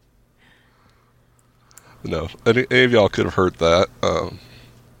 No, any of y'all could have heard that.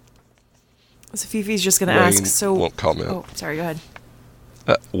 So Fifi's just gonna Wayne ask. So won't comment. Oh, sorry. Go ahead.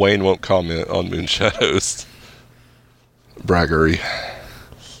 Wayne won't comment on Moonshadow's braggery.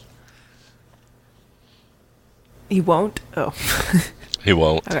 He won't. Oh. He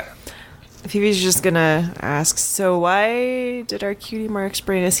won't. Okay. Fifi's just gonna ask. So why did our cutie marks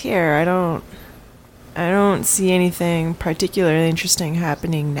bring us here? I don't see anything particularly interesting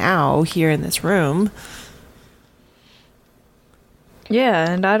happening now here in this room. Yeah,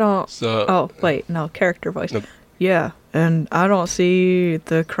 and I don't... So, Oh, wait, no, character voice. Nope. Yeah, and I don't see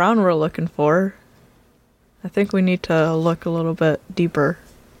the crown we're looking for. I think we need to look a little bit deeper.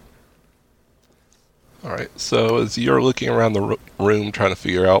 all right. So as you're looking around the room trying to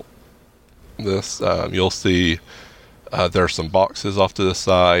figure out this, you'll see there are some boxes off to the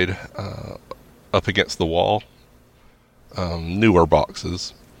side, up against the wall, newer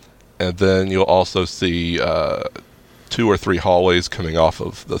boxes, and then you'll also see 2 or 3 hallways coming off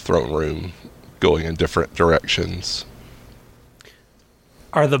of the throne room, going in different directions.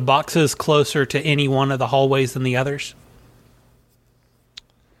 Are the boxes closer to any one of the hallways than the others?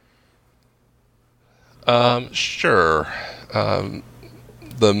 Sure.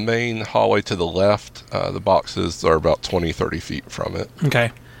 The main hallway to the left, the boxes are about 20-30 feet from it.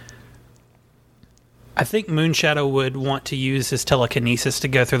 Okay. I think Moonshadow would want to use his telekinesis to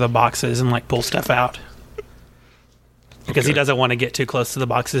go through the boxes and, like, pull stuff out. Because he Okay. doesn't want to get too close to the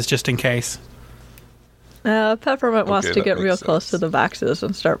boxes just in case. Peppermint wants Okay, to that get real makes close to sense. the boxes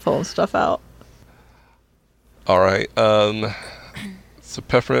and start pulling stuff out. All right. So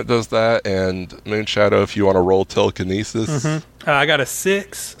Peppermint does that, and Moonshadow, if you want to roll telekinesis. I got a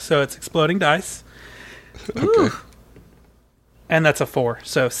 6, so it's exploding dice. Okay. And that's a 4,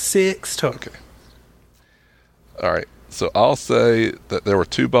 so 6 total. Okay. All right. So I'll say that there were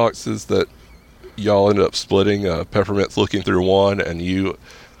 2 boxes that y'all ended up splitting. Peppermint's looking through one, and you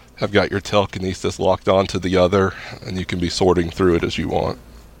have got your telekinesis locked onto the other, and you can be sorting through it as you want.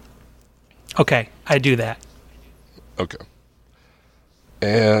 Okay, I do that. Okay.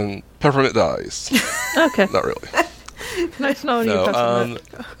 And Peppermint dies. Okay, Not really. nice knowing you, No. Peppermint.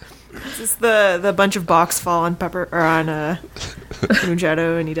 Is this the bunch of box fall on Pepper or on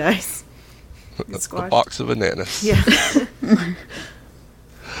Moonshadow and he dies? He's The squashed. box of bananas. Yeah.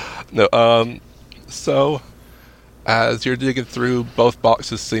 No. so. As you're digging through, both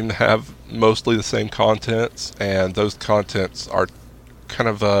boxes seem to have mostly the same contents, and those contents are kind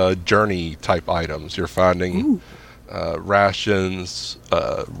of journey type items. You're finding rations,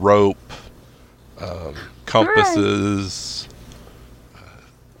 rope, compasses,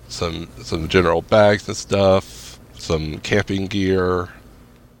 some general bags and stuff, some camping gear.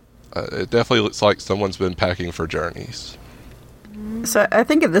 It definitely looks like someone's been packing for journeys. So I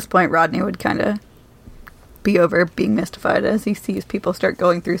think at this point, Rodney would kind of be over being mystified as he sees people start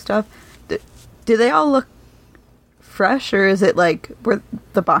going through stuff. Do they all look fresh, or is it like where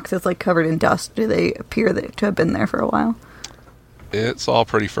the box is like covered in dust? Do they appear to have been there for a while? It's all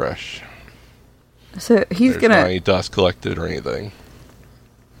pretty fresh. So There's not any dust collected or anything.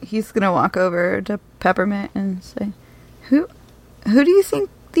 He's gonna walk over to Peppermint and say, Who do you think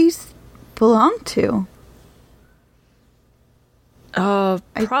these belong to?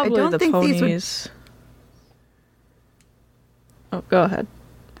 Probably don't the think these would- ponies. Oh, go ahead.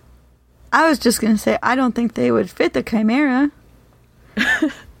 I was just gonna say, I don't think they would fit the Chimera.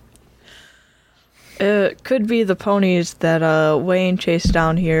 It could be the ponies that Wayne chased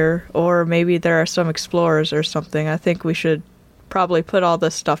down here, or maybe there are some explorers or something. I think we should probably put all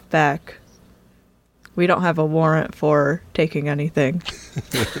this stuff back. We don't have a warrant for taking anything.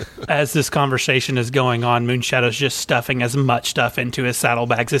 As this conversation is going on, Moonshadow's just stuffing as much stuff into his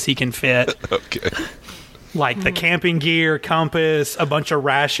saddlebags as he can fit. Okay. Like the camping gear, compass, a bunch of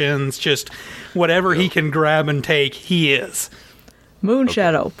rations, just whatever he can grab and take, he is.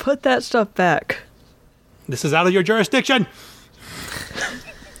 Moonshadow, put that stuff back. This is out of your jurisdiction.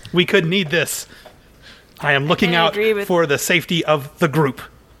 We could need this. I am looking out for the safety of the group.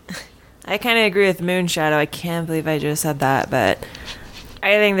 I kind of agree with Moonshadow. I can't believe I just said that, but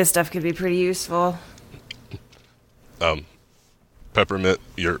I think this stuff could be pretty useful. Peppermint,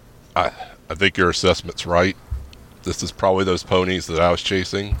 I think your assessment's right. This is probably those ponies that I was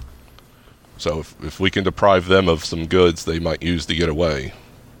chasing. So if we can deprive them of some goods they might use to get away.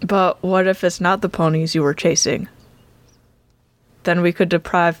 But what if it's not the ponies you were chasing? Then we could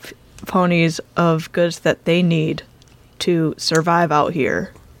deprive ponies of goods that they need to survive out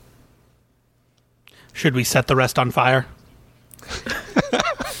here. Should we set the rest on fire?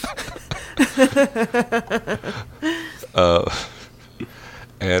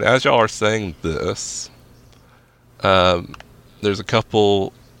 And as y'all are saying this, there's a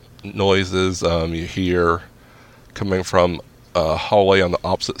couple noises you hear coming from a hallway on the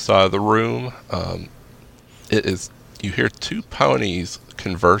opposite side of the room. You hear two ponies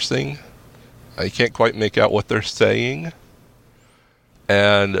conversing. You can't quite make out what they're saying.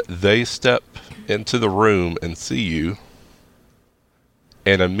 And they step into the room and see you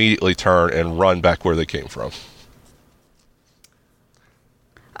and immediately turn and run back where they came from.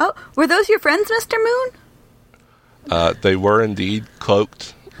 Oh, were those your friends, Mr. Moon? They were indeed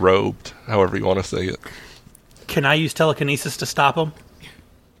cloaked, robed, however you want to say it. Can I use telekinesis to stop them?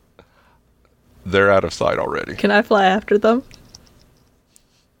 They're out of sight already. Can I fly after them?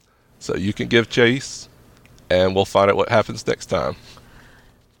 So you can give chase, and we'll find out what happens next time.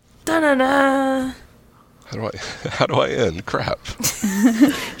 Da-da-da. How do I end? Crap.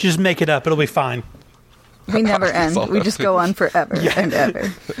 Just make it up. It'll be fine. We never end. We just go on forever and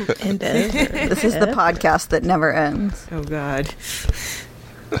ever. And This is the podcast that never ends. Oh, God.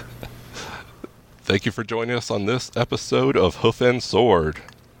 Thank you for joining us on this episode of Hoof and Sword.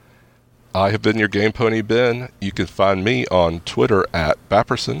 I have been your Game Pony Ben. You can find me on Twitter at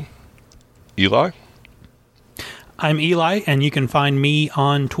Bapperson. Eli? I'm Eli, and you can find me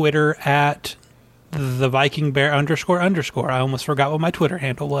on Twitter at the Viking Bear __. I almost forgot what my Twitter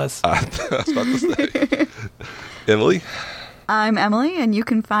handle was. I was about to say. Emily? I'm Emily, and you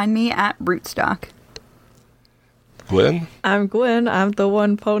can find me at Rootstock. Gwen? I'm Gwen. I'm the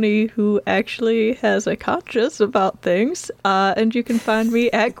one pony who actually has a conscience about things. And you can find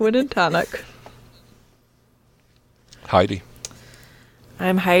me at Gwen and Tonic. Heidi?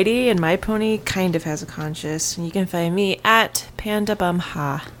 I'm Heidi, and my pony kind of has a conscience. And you can find me at Panda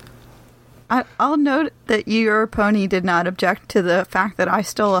Bumha. I'll note that your pony did not object to the fact that I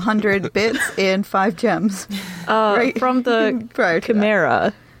stole 100 bits and 5 gems. Right? From the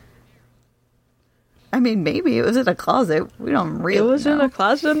Chimera. I mean, maybe it was in a closet. We don't really It was know. in a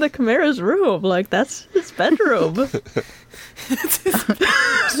closet in the Chimera's room. Like, that's his bedroom.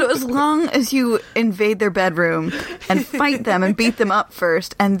 So as long as you invade their bedroom and fight them and beat them up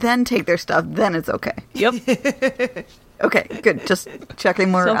first and then take their stuff, then it's okay. Yep. Okay, good. Just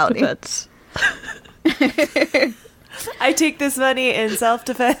checking morality. Self-defense. I take this money in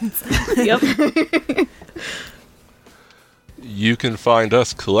self-defense. Yep. You can find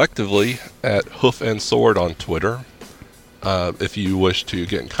us collectively at Hoof and Sword on Twitter. If you wish to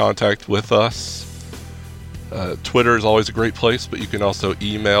get in contact with us, Twitter is always a great place, but you can also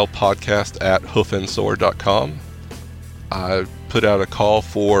email podcast@hoofendsword.com. I put out a call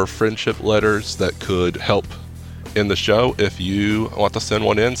for friendship letters that could help in the show. If you want to send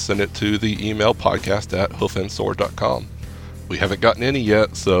one in, send it to the email podcast@hoofendsword.com. We haven't gotten any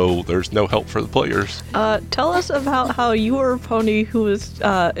yet, so there's no help for the players. Tell us about how you were a pony who was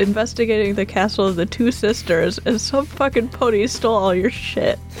investigating the castle of the two sisters, and some fucking pony stole all your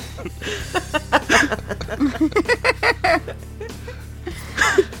shit.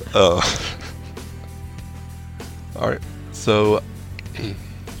 Alright, so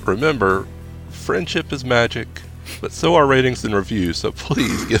remember, friendship is magic, but so are ratings and reviews, so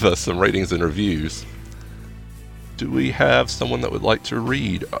please give us some ratings and reviews. Do we have someone that would like to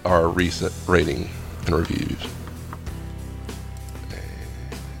read our recent rating and reviews?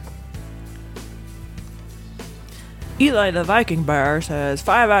 Eli the Viking Bear says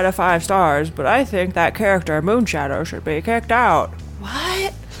 5 out of 5 stars, but I think that character Moonshadow should be kicked out.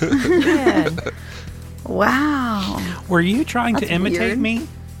 What? Man. Wow. Were you trying to That's imitate weird. me?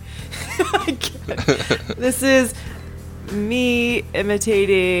 This is me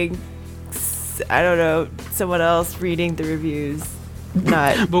imitating, I don't know, someone else reading the reviews.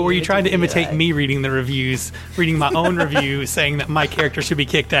 Not. But were you trying to imitate Eli. me reading the reviews, reading my own review, saying that my character should be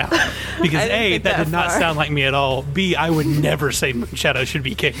kicked out? Because I didn't A, think that that did not far. sound like me at all. B, I would never say Moonshadow should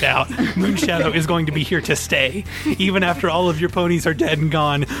be kicked out. Moonshadow is going to be here to stay. Even after all of your ponies are dead and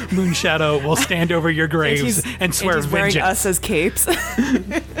gone, Moonshadow will stand over your graves and swear he's wearing vengeance. us as capes.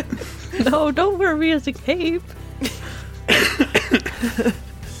 No, don't wear me as a cape.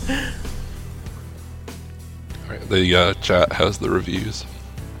 Alright, the chat has the reviews.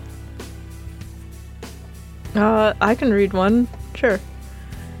 I can read one. Sure.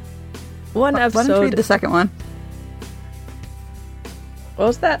 One Why episode. don't you read the second one? What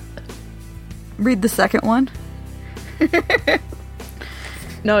was that? Read the second one.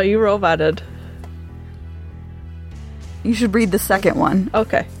 No, you roboted. You should read the second one.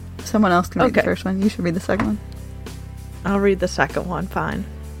 Okay. Someone else can read the Okay. first one. You should read the second one. I'll read the second one, fine.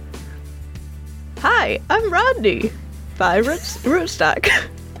 Hi, I'm Rodney by Rootstock.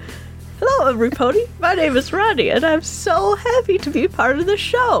 Hello, everybody. My name is Rodney, and I'm so happy to be part of the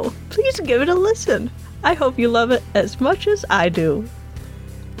show. Please give it a listen. I hope you love it as much as I do.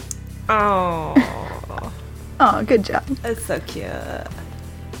 Oh, Oh, good job. that's so cute.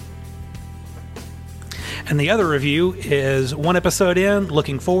 And the other review is one episode in,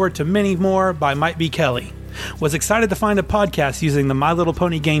 looking forward to many more by Might Be Kelly. Was excited to find a podcast using the My Little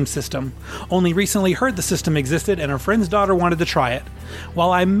Pony game system. Only recently heard the system existed and a friend's daughter wanted to try it.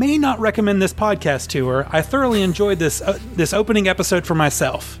 While I may not recommend this podcast to her, I thoroughly enjoyed this opening episode for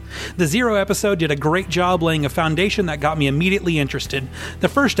myself. The 0 episode did a great job laying a foundation that got me immediately interested. The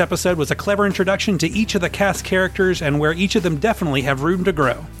first episode was a clever introduction to each of the cast characters and where each of them definitely have room to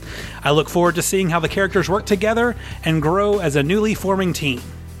grow. I look forward to seeing how the characters work together and grow as a newly forming team.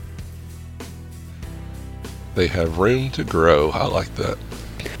 They have room to grow. I like that.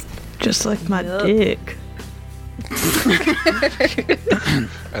 Just like my dick.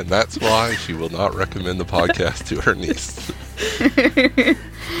 And that's why she will not recommend the podcast to her niece.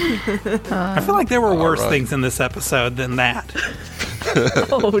 I feel like there were worse right. things in this episode than that.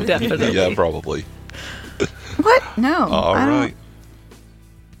 Oh, definitely. Yeah, probably. What? No. All I don't- right.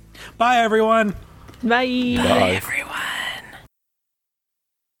 Bye, everyone. Bye. Bye. Everyone.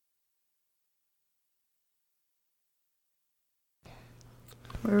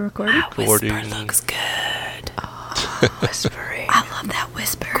 We're recording. Recording. good. Whispering. I love that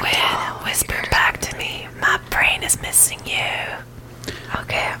whisper. Whisper back to me. My brain is missing you.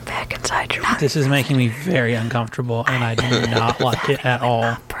 Okay, I'm back inside your mind. This is making me very uncomfortable, and I do not like it at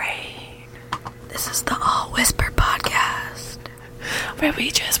all. Brain. This is the All Whisper podcast. Where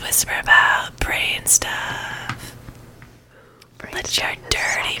we just whisper about brain stuff. Let your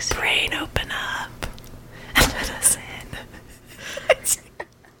dirty brain open up and let us in.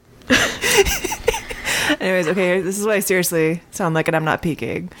 Anyways, okay, this is what I seriously sound like, and I'm not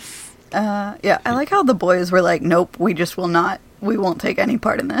peeking. Yeah, I like how the boys were like, "Nope, we just will not. We won't take any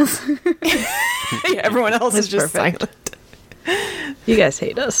part in this." Yeah, everyone else is That's just perfect. silent. You guys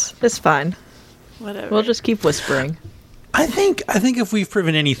hate us. It's fine. Whatever. We'll just keep whispering. I think if we've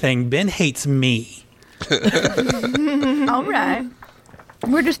proven anything, Ben hates me. All right.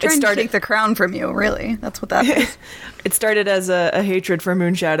 We're just trying to started- take the crown from you, really. That's what that is. It started as a hatred for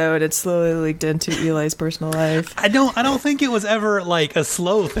Moonshadow, and it slowly leaked into Eli's personal life. I don't think it was ever like a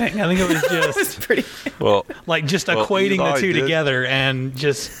slow thing. I think it was just It's pretty. Well, like just Well, equating Eli the two did- together and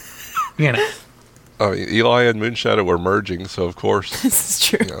just Eli and Moonshadow were merging, so of course, This is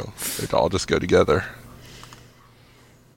true. it'd all just go together.